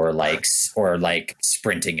horse, or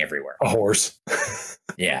sprinting everywhere. A horse.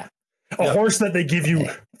 Yeah. A horse that they give you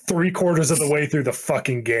 3/4 of the way through the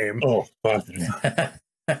fucking game. Oh, fuck.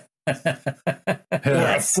 Or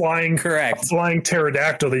a flying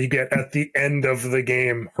pterodactyl that you get at the end of the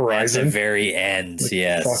game horizon. At the very end,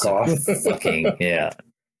 yes. Fuck off. Fucking, yeah.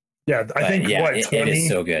 Yeah, I think it is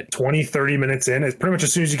so good. 20, 30 minutes in, it's pretty much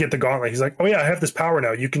as soon as you get the gauntlet, he's like, oh yeah, I have this power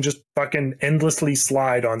now. You can just fucking endlessly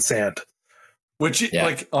slide on sand. Which,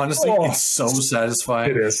 honestly, it's so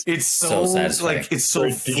satisfying. It is. It's so satisfying. It's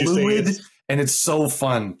so fluid and it's so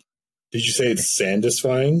fun. Did you say it's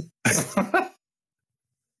satisfying?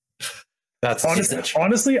 That's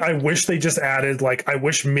honestly, I wish they just added I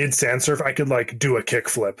wish mid sand surf I could do a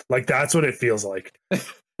kickflip. That's what it feels like.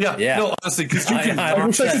 Yeah. No, honestly, because I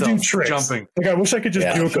wish I could do tricks. Jumping. I wish I could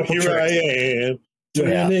just do a couple Here tricks. I am,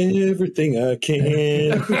 doing everything I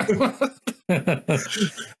can.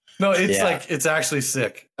 No, it's it's actually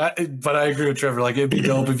sick. But I agree with Trevor. It'd be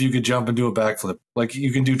dope if you could jump and do a backflip.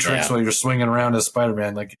 You can do tricks while you're swinging around as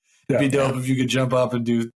Spider-Man. It'd be dope if you could jump up and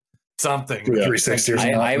do something. 360 or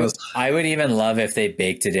something. I would even love if they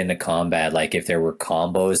baked it into combat. If there were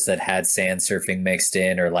combos that had sand surfing mixed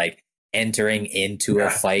in, or entering into a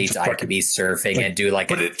fight, I could be surfing and do a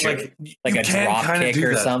drop kick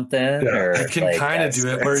or something. You can kind of do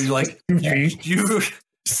it where you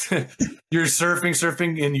you're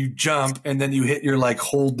surfing, and you jump, and then you hit your like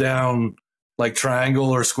hold down, like triangle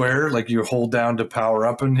or square, like you hold down to power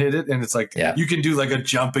up and hit it, and it's like you can do like a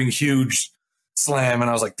jumping huge slam, and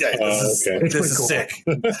I was like, this is cool. Sick.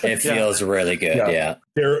 It feels really good. Yeah.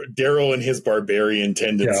 Daryl and his barbarian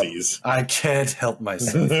tendencies. I can't help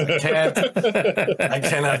myself. I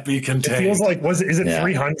cannot be contained. It feels like is it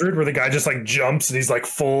 300 where the guy just like jumps and he's like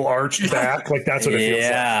full arched back? Like that's what it feels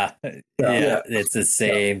like. Yeah, it's the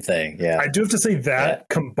same thing. Yeah. I do have to say that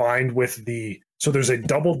combined with so there's a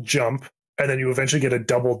double jump and then you eventually get a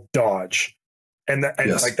double dodge. And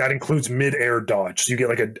like that includes mid-air dodge. So you get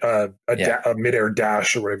like a mid-air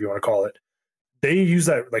dash or whatever you want to call it. They use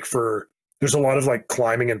that like there's a lot of like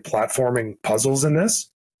climbing and platforming puzzles in this.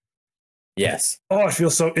 Yes. Oh, it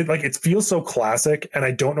feels so classic. And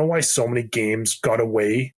I don't know why so many games got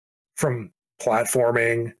away from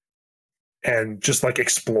platforming and just like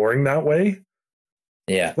exploring that way.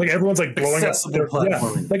 Yeah. Like everyone's like blowing up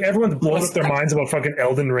like everyone's blowing up their minds about fucking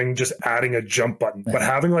Elden Ring just adding a jump button. But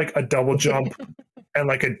having like a double jump and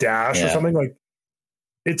like a dash or something, like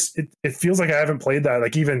it feels like I haven't played that.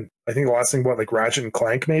 Like even I think the last thing like Ratchet and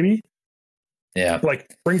Clank maybe. Yeah.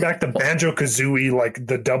 Like bring back the Banjo-Kazooie, like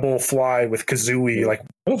the double fly with Kazooie, like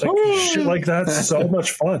shit like that's so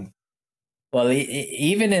much fun. Well,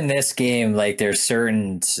 even in this game, like there's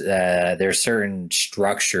certain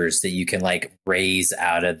structures that you can like raise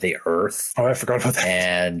out of the earth. Oh, I forgot about that.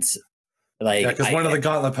 And like, because one of the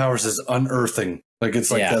gauntlet powers is unearthing. Like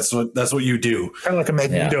it's like that's what you do. Kind of like a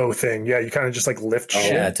Magneto thing. Yeah, you kind of just like lift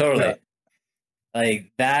shit. Yeah, totally. Yeah.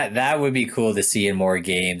 Like that would be cool to see in more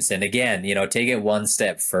games. And again, take it one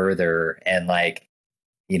step further and like,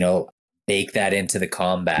 bake that into the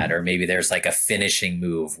combat, or maybe there's like a finishing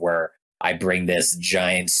move where I bring this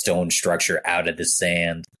giant stone structure out of the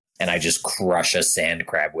sand and I just crush a sand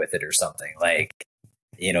crab with it or something. Like,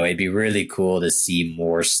 it'd be really cool to see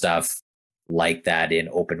more stuff like that in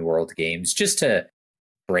open world games, just to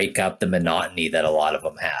break up the monotony that a lot of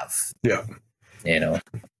them have. Yeah.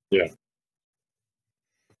 Yeah.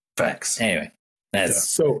 Facts. Anyway, that's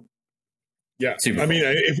so. Yeah. I mean,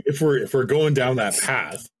 if we're going down that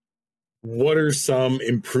path, what are some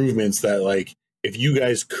improvements that like, if you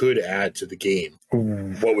guys could add to the game,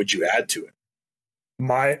 what would you add to it?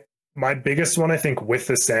 My biggest one, I think, with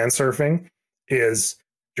the sand surfing is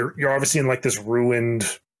you're obviously in like this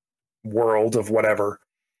ruined world of whatever.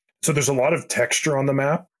 So there's a lot of texture on the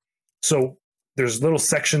map. So there's little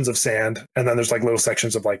sections of sand, and then there's like little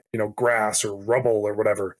sections of like, grass or rubble or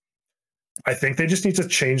whatever. I think they just need to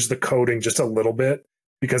change the coding just a little bit,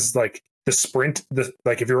 because like the sprint,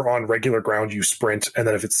 like if you're on regular ground, you sprint, and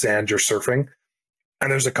then if it's sand, you're surfing.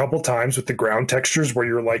 And there's a couple times with the ground textures where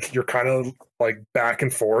you're kind of like back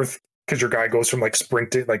and forth, because your guy goes from like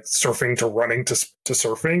sprinting, like surfing to running to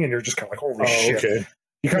surfing, and you're just kind of like, holy shit. Okay.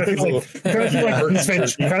 You kind of feel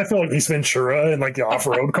like Ace Ventura in like the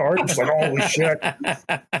off-road car. It's like, holy shit.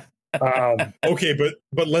 Okay,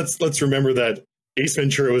 but let's remember that Ace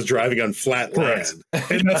Ventura was driving on flat land.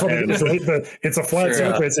 And that's what it is. It's a flat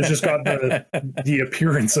surface. It's just got the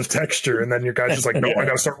appearance of texture, and then your guy's just like, no, I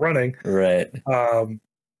gotta start running. Right. I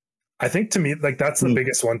think to me, like that's the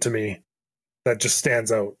biggest one to me that just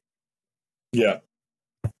stands out. Yeah.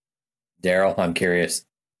 Daryl, I'm curious.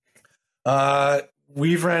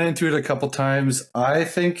 We've ran into it a couple times. I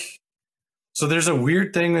think so. There's a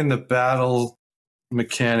weird thing in the battle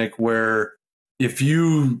mechanic where if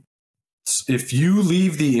you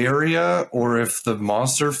leave the area, or if the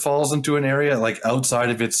monster falls into an area like outside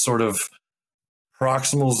of its sort of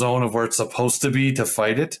proximal zone of where it's supposed to be to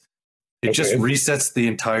fight it, it just resets the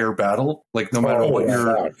entire battle. Like no matter what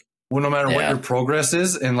your progress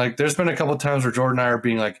is. And like there's been a couple times where Jordan and I are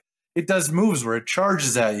being like, it does moves where it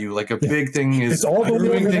charges at you. Like a big thing is it's all the way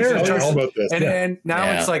over there. And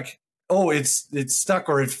now it's like, it's stuck,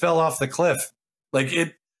 or it fell off the cliff. Like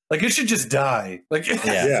it should just die. Like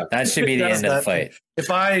that should be the end of the fight. If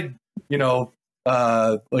I,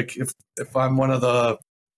 like if I'm one of the,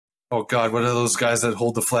 oh God, what are those guys that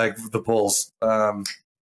hold the flag, the bulls? Like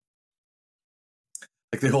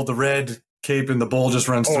they hold the red cape and the bull just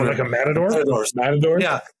runs through. Like a matador? Matador?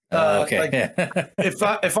 Yeah. Okay. Like,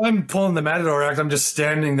 if I'm pulling the matador act, I'm just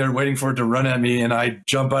standing there waiting for it to run at me, and I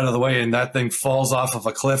jump out of the way, and that thing falls off of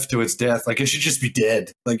a cliff to its death. Like it should just be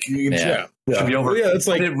dead. Like it should be over. Yeah, it's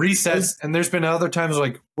like it resets. And there's been other times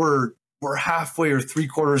like we're halfway or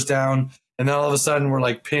 3/4 down, and then all of a sudden we're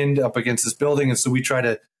like pinned up against this building, and so we try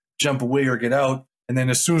to jump away or get out, and then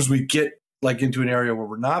as soon as we get like into an area where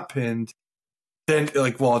we're not pinned, then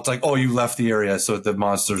like, well, it's like, oh, you left the area, so the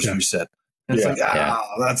monsters reset. And it's like,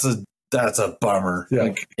 that's a that's a bummer. Yeah.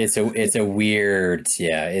 Like, it's a weird,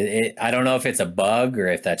 yeah. I don't know if it's a bug or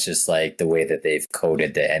if that's just like the way that they've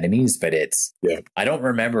coded the enemies, but I don't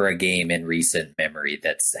remember a game in recent memory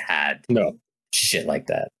that's had shit like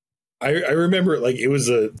that. I remember like it was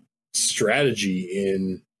a strategy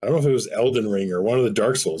in, I don't know if it was Elden Ring or one of the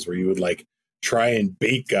Dark Souls, where you would like try and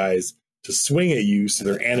bait guys to swing at you so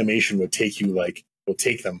their animation will take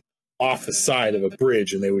them off the side of a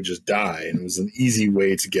bridge and they would just die, and it was an easy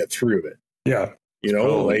way to get through it. Yeah,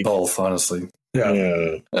 like both, honestly.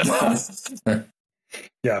 Yeah.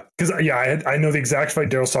 Yeah, because I know the exact fight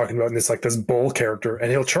Daryl's talking about, and it's like this bull character, and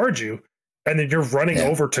he'll charge you, and then you're running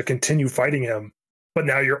over to continue fighting him, but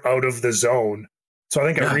now you're out of the zone. So I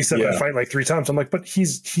think I reset my fight like 3 times. I'm like, but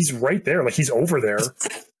he's right there, like he's over there,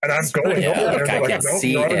 and I'm going over there. I can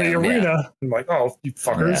see you're out of the arena. Yeah. I'm like, oh, you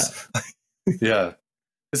fuckers. Yeah.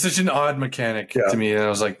 It's such an odd mechanic to me, and I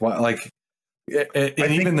was like, "What?" Like,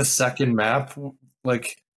 even the second map,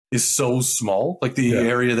 like, is so small. Like the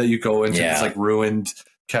area that you go into, this like ruined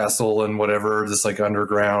castle and whatever, this like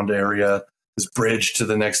underground area, this bridge to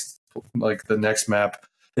the next map.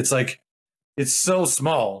 It's like it's so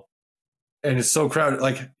small, and it's so crowded.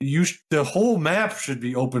 Like the whole map should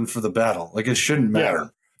be open for the battle. Like it shouldn't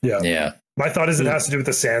matter. Yeah. My thought is it has to do with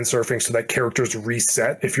the sand surfing, so that characters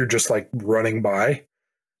reset if you're just like running by.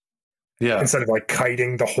 Yeah. Instead of like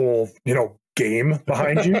kiting the whole, game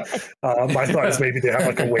behind you. My thought is maybe they have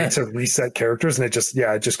like a way to reset characters, and it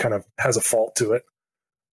just kind of has a fault to it.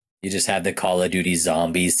 You just have the Call of Duty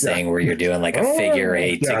zombies thing where you're doing like a figure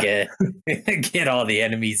 8 to get all the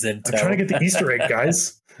enemies in. I'm trying to get the Easter egg,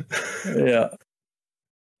 guys.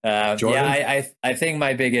 I think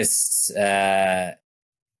my biggest, I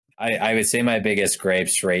would say my biggest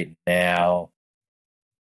gripes right now.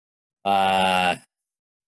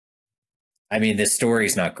 I mean, the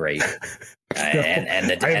story's not great, and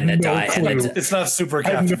the dialogue. It's not super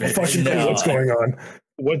captivating. I have no fucking clue what's going on.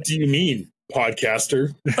 What do you mean,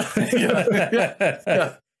 podcaster?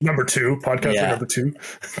 Number 2, podcaster number 2.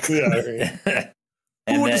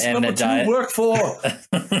 Who does number 2 work for?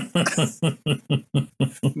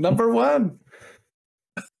 Number 1.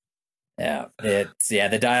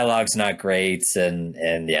 The dialogue's not great, and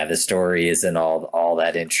the story isn't all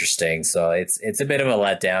that interesting. So it's a bit of a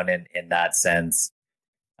letdown in that sense.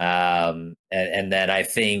 And then I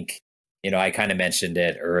think, I kind of mentioned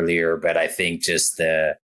it earlier, but I think just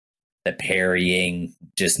the parrying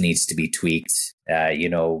just needs to be tweaked.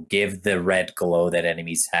 Give the red glow that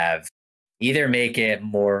enemies have, either make it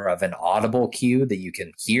more of an audible cue that you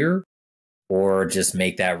can hear, or just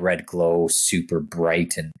make that red glow super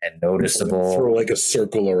bright and noticeable. Throw like a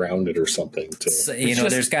circle around it or something.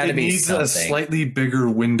 There's got to be needs something. A slightly bigger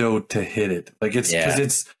window to hit it. Like it's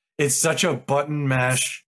because it's such a button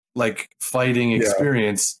mash like fighting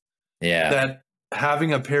experience. That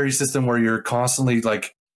having a parry system where you're constantly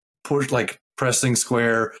like pressing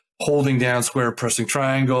square, holding down square, pressing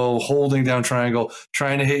triangle, holding down triangle,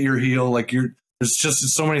 trying to hit your heel. Like there's just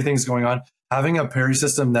so many things going on. Having a parry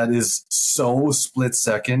system that is so split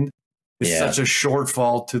second is such a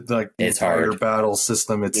shortfall to the entire battle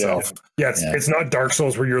system itself. It's not Dark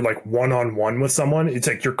Souls where you're like one-on-one with someone. It's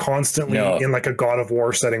like you're constantly in like a God of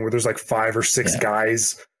War setting where there's like 5 or 6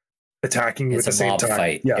 guys attacking you at the same time.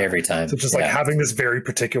 Fight every time. So just like having this very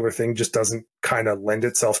particular thing just doesn't kind of lend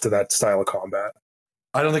itself to that style of combat.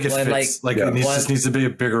 I don't think it fits. It just needs to be a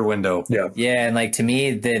bigger window. Yeah, and like to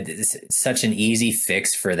me, such an easy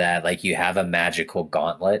fix for that. Like you have a magical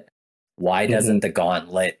gauntlet. Why doesn't the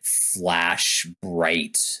gauntlet flash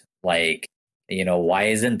bright? Like, why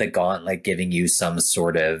isn't the gauntlet giving you some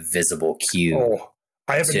sort of visible cue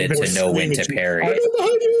to know when to parry?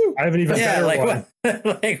 I have an even better one.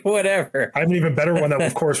 Like whatever. I have an even better one that,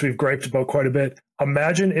 of course, we've griped about quite a bit.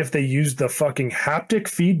 Imagine if they used the fucking haptic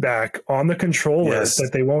feedback on the controller that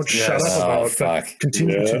they won't shut up about, but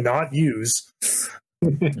continue to not use.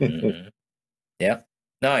 Yep.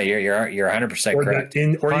 No, you're 100% correct.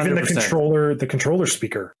 Or even the controller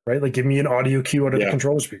speaker, right? Like, give me an audio cue out of the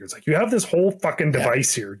controller speaker. It's like, you have this whole fucking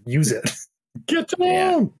device here. Use it. Get to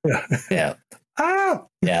him. Yeah. Ah.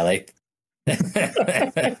 Yeah, like.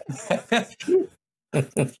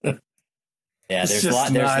 There's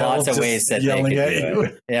lots of ways that they could do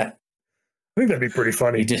it. Yeah. I think that'd be pretty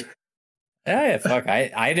funny.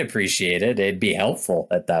 I'd appreciate it. It'd be helpful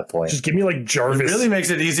at that point. Just give me like Jarvis. It really makes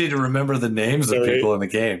it easy to remember the names of people in the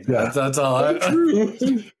game. Yeah. That's all.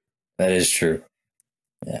 That is true.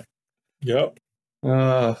 Yeah. Yep.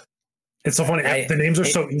 It's so funny. The names are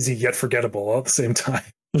so easy yet forgettable all at the same time.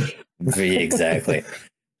 Exactly.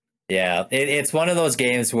 Yeah, it's one of those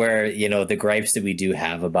games where, the gripes that we do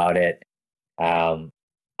have about it,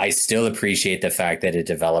 I I still appreciate the fact that a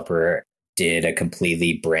developer did a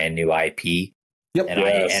completely brand new IP. Yep.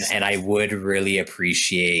 And I would really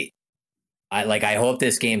appreciate. I hope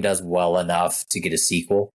this game does well enough to get a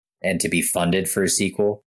sequel and to be funded for a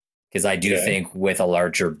sequel, because I do think with a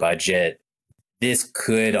larger budget, this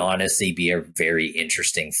could honestly be a very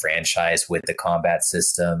interesting franchise with the combat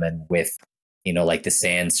system and with, like the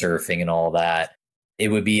sand surfing and all that. It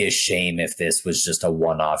would be a shame if this was just a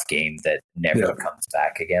one-off game that never comes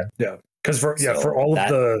back again. Yeah. Because for all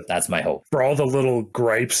of that's my hope. For all the little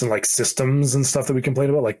gripes and like systems and stuff that we complain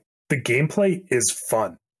about, like the gameplay is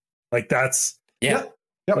fun. Like that's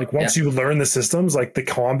like once you learn the systems, like the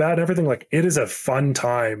combat and everything, like it is a fun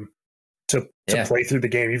time to play through the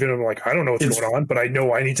game. Even if I'm like, I don't know what's going on, but I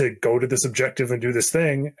know I need to go to this objective and do this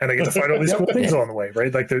thing, and I get to find all these cool things along the way,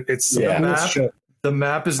 right? Like it's the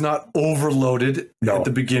map is not overloaded at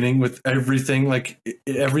the beginning with everything. Like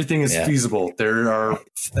everything is feasible. There are,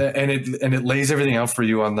 and it lays everything out for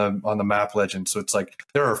you on the map legend. So it's like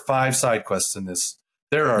there are 5 side quests in this.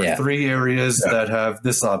 There are 3 areas that have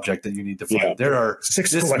this object that you need to find. Yeah. There are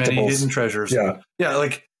 6 this many hidden treasures.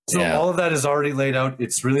 All of that is already laid out.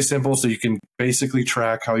 It's really simple, so you can basically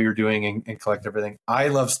track how you're doing and collect everything. I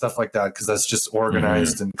love stuff like that because that's just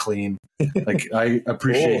organized and clean. Like I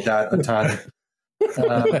appreciate that a ton.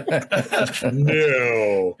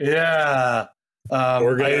 No. Yeah.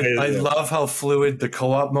 I love how fluid the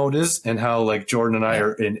co-op mode is, and how like Jordan and I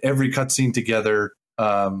are in every cutscene together.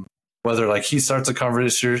 Whether like he starts a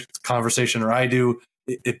conversation or I do,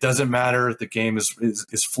 it doesn't matter. The game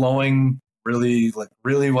is flowing really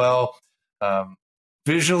well.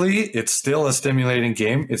 Visually, it's still a stimulating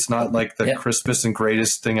game. It's not like the crispest and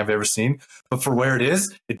greatest thing I've ever seen, but for where it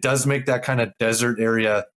is, it does make that kind of desert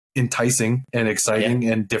area enticing and exciting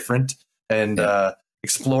and different and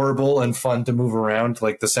explorable and fun to move around.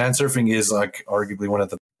 Like the sand surfing is like arguably one of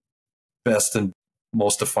the best and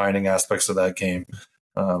most defining aspects of that game.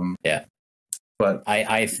 But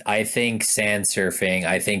I think sand surfing,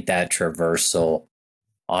 I think that traversal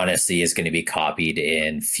honestly is going to be copied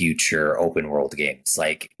in future open world games.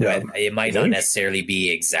 Like it might not necessarily be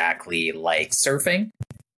exactly like surfing,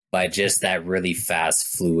 but just that really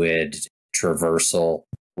fast, fluid traversal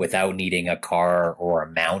without needing a car or a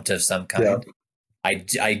mount of some kind.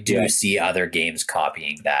 I do see other games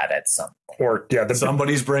copying that at some point. Or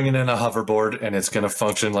somebody's bringing in a hoverboard and it's going to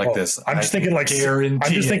function like this. I'm just thinking like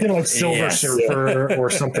Silver Surfer or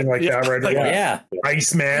something like that, right?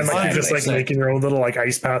 Iceman, like you're just like making your own little like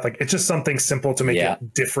ice path. Like it's just something simple to make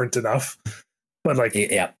it different enough. But like,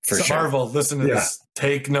 for sure. Marvel, listen to this.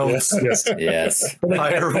 Take notes. Yes.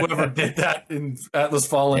 Hire whoever did that in Atlas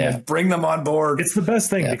Fallen and bring them on board. It's the best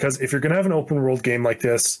thing because if you're going to have an open world game like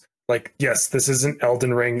this, like, yes, this isn't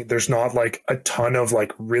Elden Ring. There's not like a ton of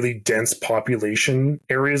like really dense population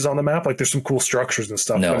areas on the map. Like there's some cool structures and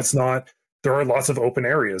stuff, but it's not, there are lots of open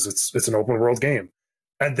areas. It's an open world game.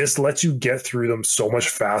 And this lets you get through them so much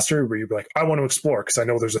faster where you're like, I want to explore because I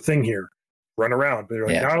know there's a thing here. Run around. But you're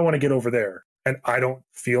like, now I want to get over there. And I don't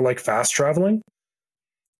feel like fast traveling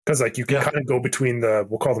because like you can kind of go between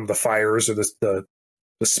we'll call them the fires or the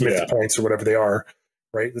smith points or whatever they are,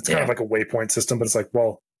 right? It's kind of like a waypoint system, but it's like,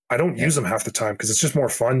 well, I don't use them half the time because it's just more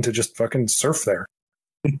fun to just fucking surf there.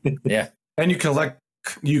 And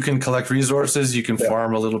you can collect resources. You can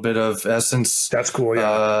farm a little bit of essence. That's cool.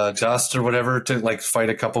 Dust or whatever to like fight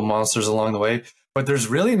a couple monsters along the way. But there's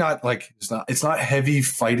really not like, it's not heavy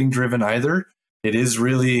fighting driven either. It is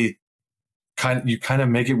really you kind of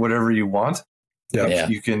make it whatever you want.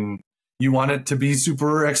 You want it to be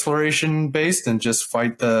super exploration based and just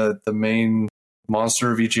fight the main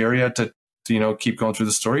monster of each area to keep going through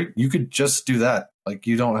the story. You could just do that. Like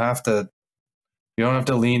you don't have to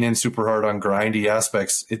lean in super hard on grindy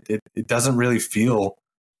aspects. It doesn't really feel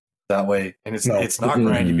that way. And it's not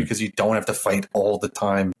grindy because you don't have to fight all the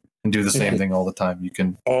time and do the same thing all the time. You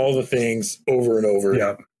can all the things over and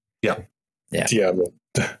over. Diablo.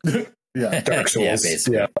 Dark Souls.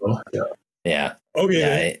 Basically.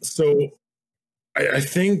 Okay. So I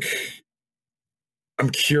think I'm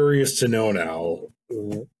curious to know now,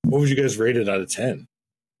 what would you guys rate it out of 10?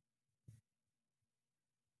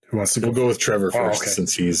 Who wants to go? We'll go with Trevor first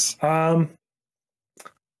since he's I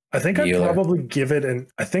think I'd probably give it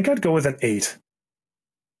I'd go with an 8.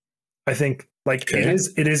 I think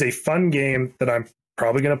it is a fun game that I'm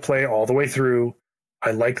probably going to play all the way through.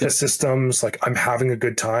 I like the systems, like I'm having a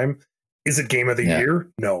good time. Is it game of the year?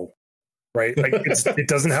 No. Right? Like it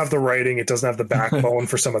doesn't have the writing, it doesn't have the backbone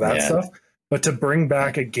for some of that stuff. But to bring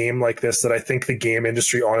back a game like this that I think the game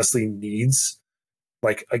industry honestly needs,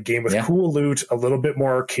 like a game with cool loot, a little bit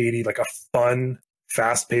more arcadey, like a fun,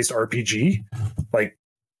 fast-paced RPG, like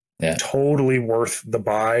totally worth the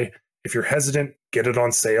buy. If you're hesitant, get it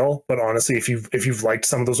on sale. But honestly, if you've liked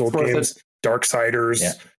some of those old games, Darksiders,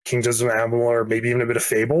 Kingdoms of Amalur, maybe even a bit of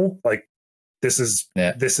Fable, like this is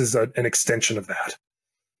an extension of that.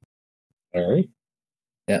 All right.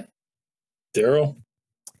 Yeah. Daryl?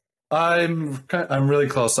 I'm really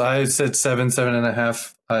close. I said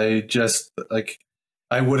 7.5. I just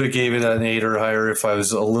I would have gave it an 8 or higher if I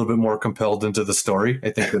was a little bit more compelled into the story. I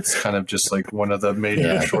think that's kind of just like one of the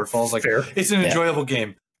major shortfalls. Like, it's an enjoyable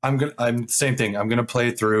game. I'm same thing. I'm gonna play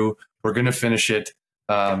it through. We're gonna finish it.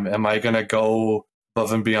 Am I gonna go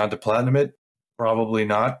above and beyond to platinum it? Probably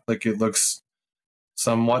not. Like, it looks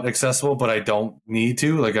somewhat accessible, but I don't need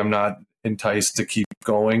to. Like, I'm not enticed to keep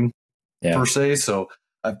going per se. So,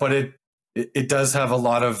 but it does have a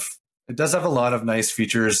lot of nice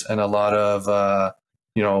features and a lot of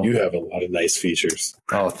you have a lot of nice features.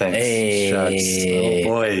 Oh, thanks. Hey. Shucks. Oh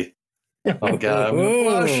boy. Oh god, I'm gonna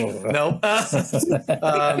blush. Nope.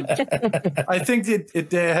 I think it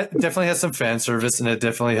definitely has some fan service, and it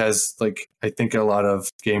definitely has, like, I think a lot of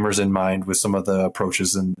gamers in mind with some of the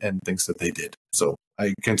approaches and things that they did. So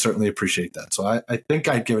I can certainly appreciate that. So I think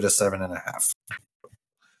I'd give it a 7.5.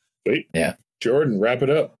 Sweet. Yeah. Jordan, wrap it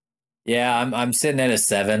up. Yeah, I'm sitting at a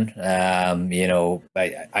 7. I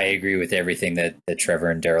agree with everything that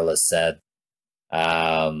Trevor and Daryl has said.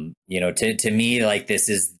 To me, like, this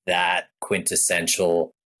is that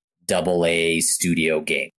quintessential AA studio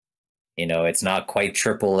game. It's not quite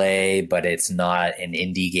AAA, but it's not an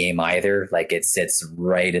indie game either. Like, it sits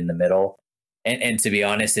right in the middle. And to be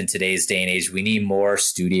honest, in today's day and age, we need more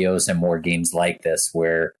studios and more games like this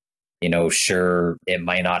where, sure, it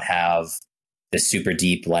might not have the super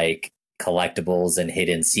deep, like, collectibles and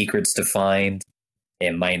hidden secrets to find.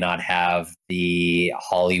 It might not have the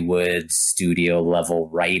Hollywood studio level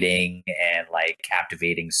writing and, like,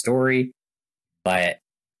 captivating story. But,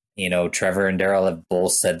 Trevor and Daryl have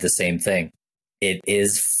both said the same thing. It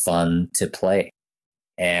is fun to play.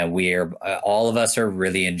 And all of us are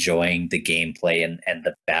really enjoying the gameplay and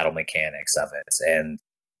the battle mechanics of it. And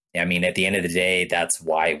I mean, at the end of the day, that's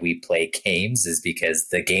why we play games, is because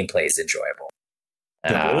the gameplay is enjoyable.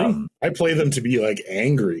 Really? I play them to be, like,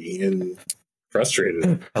 angry and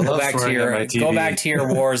frustrated. Go back to your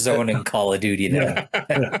Warzone and Call of Duty then.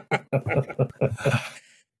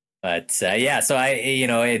 But so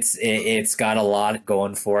it's got a lot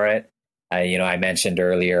going for it. I mentioned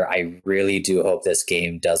earlier, I really do hope this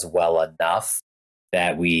game does well enough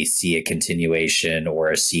that we see a continuation or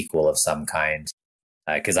a sequel of some kind.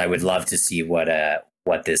 Because I would love to see what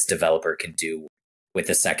this developer can do with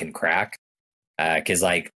a second crack. Because,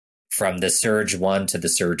 like, from the Surge 1 to the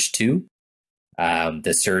Surge 2,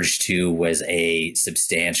 the Surge 2 was a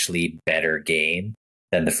substantially better game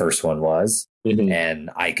than the first one was. Mm-hmm. And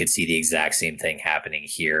I could see the exact same thing happening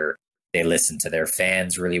here. They listen to their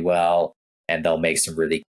fans really well, and they'll make some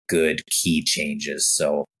really good key changes.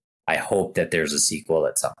 So I hope that there's a sequel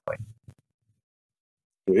at some point.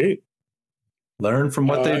 Sweet. Learn from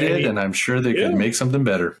what they did, and I'm sure they can make something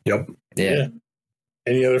better. Yep. Yeah.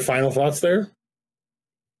 Any other final thoughts there?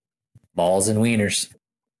 Balls and wieners.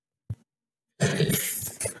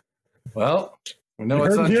 Well, we know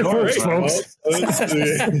it's on George, folks.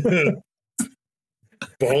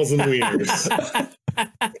 Balls and wieners.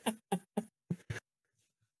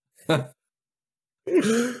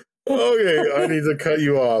 Okay, I need to cut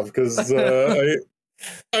you off because I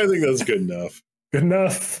think that's good enough. Good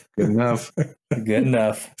enough. Good enough. Good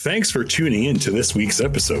enough. Thanks for tuning in to this week's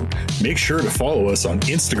episode. Make sure to follow us on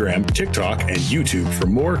Instagram, TikTok, and YouTube for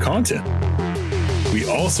more content. We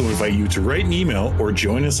also invite you to write an email or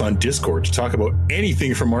join us on Discord to talk about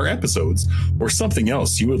anything from our episodes or something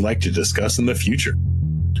else you would like to discuss in the future.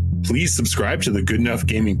 Please subscribe to the Good Enough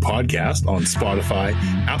Gaming Podcast on Spotify,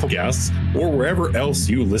 Apple Podcasts, or wherever else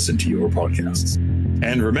you listen to your podcasts.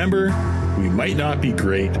 And remember, we might not be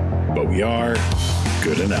great, but we are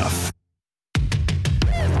good enough.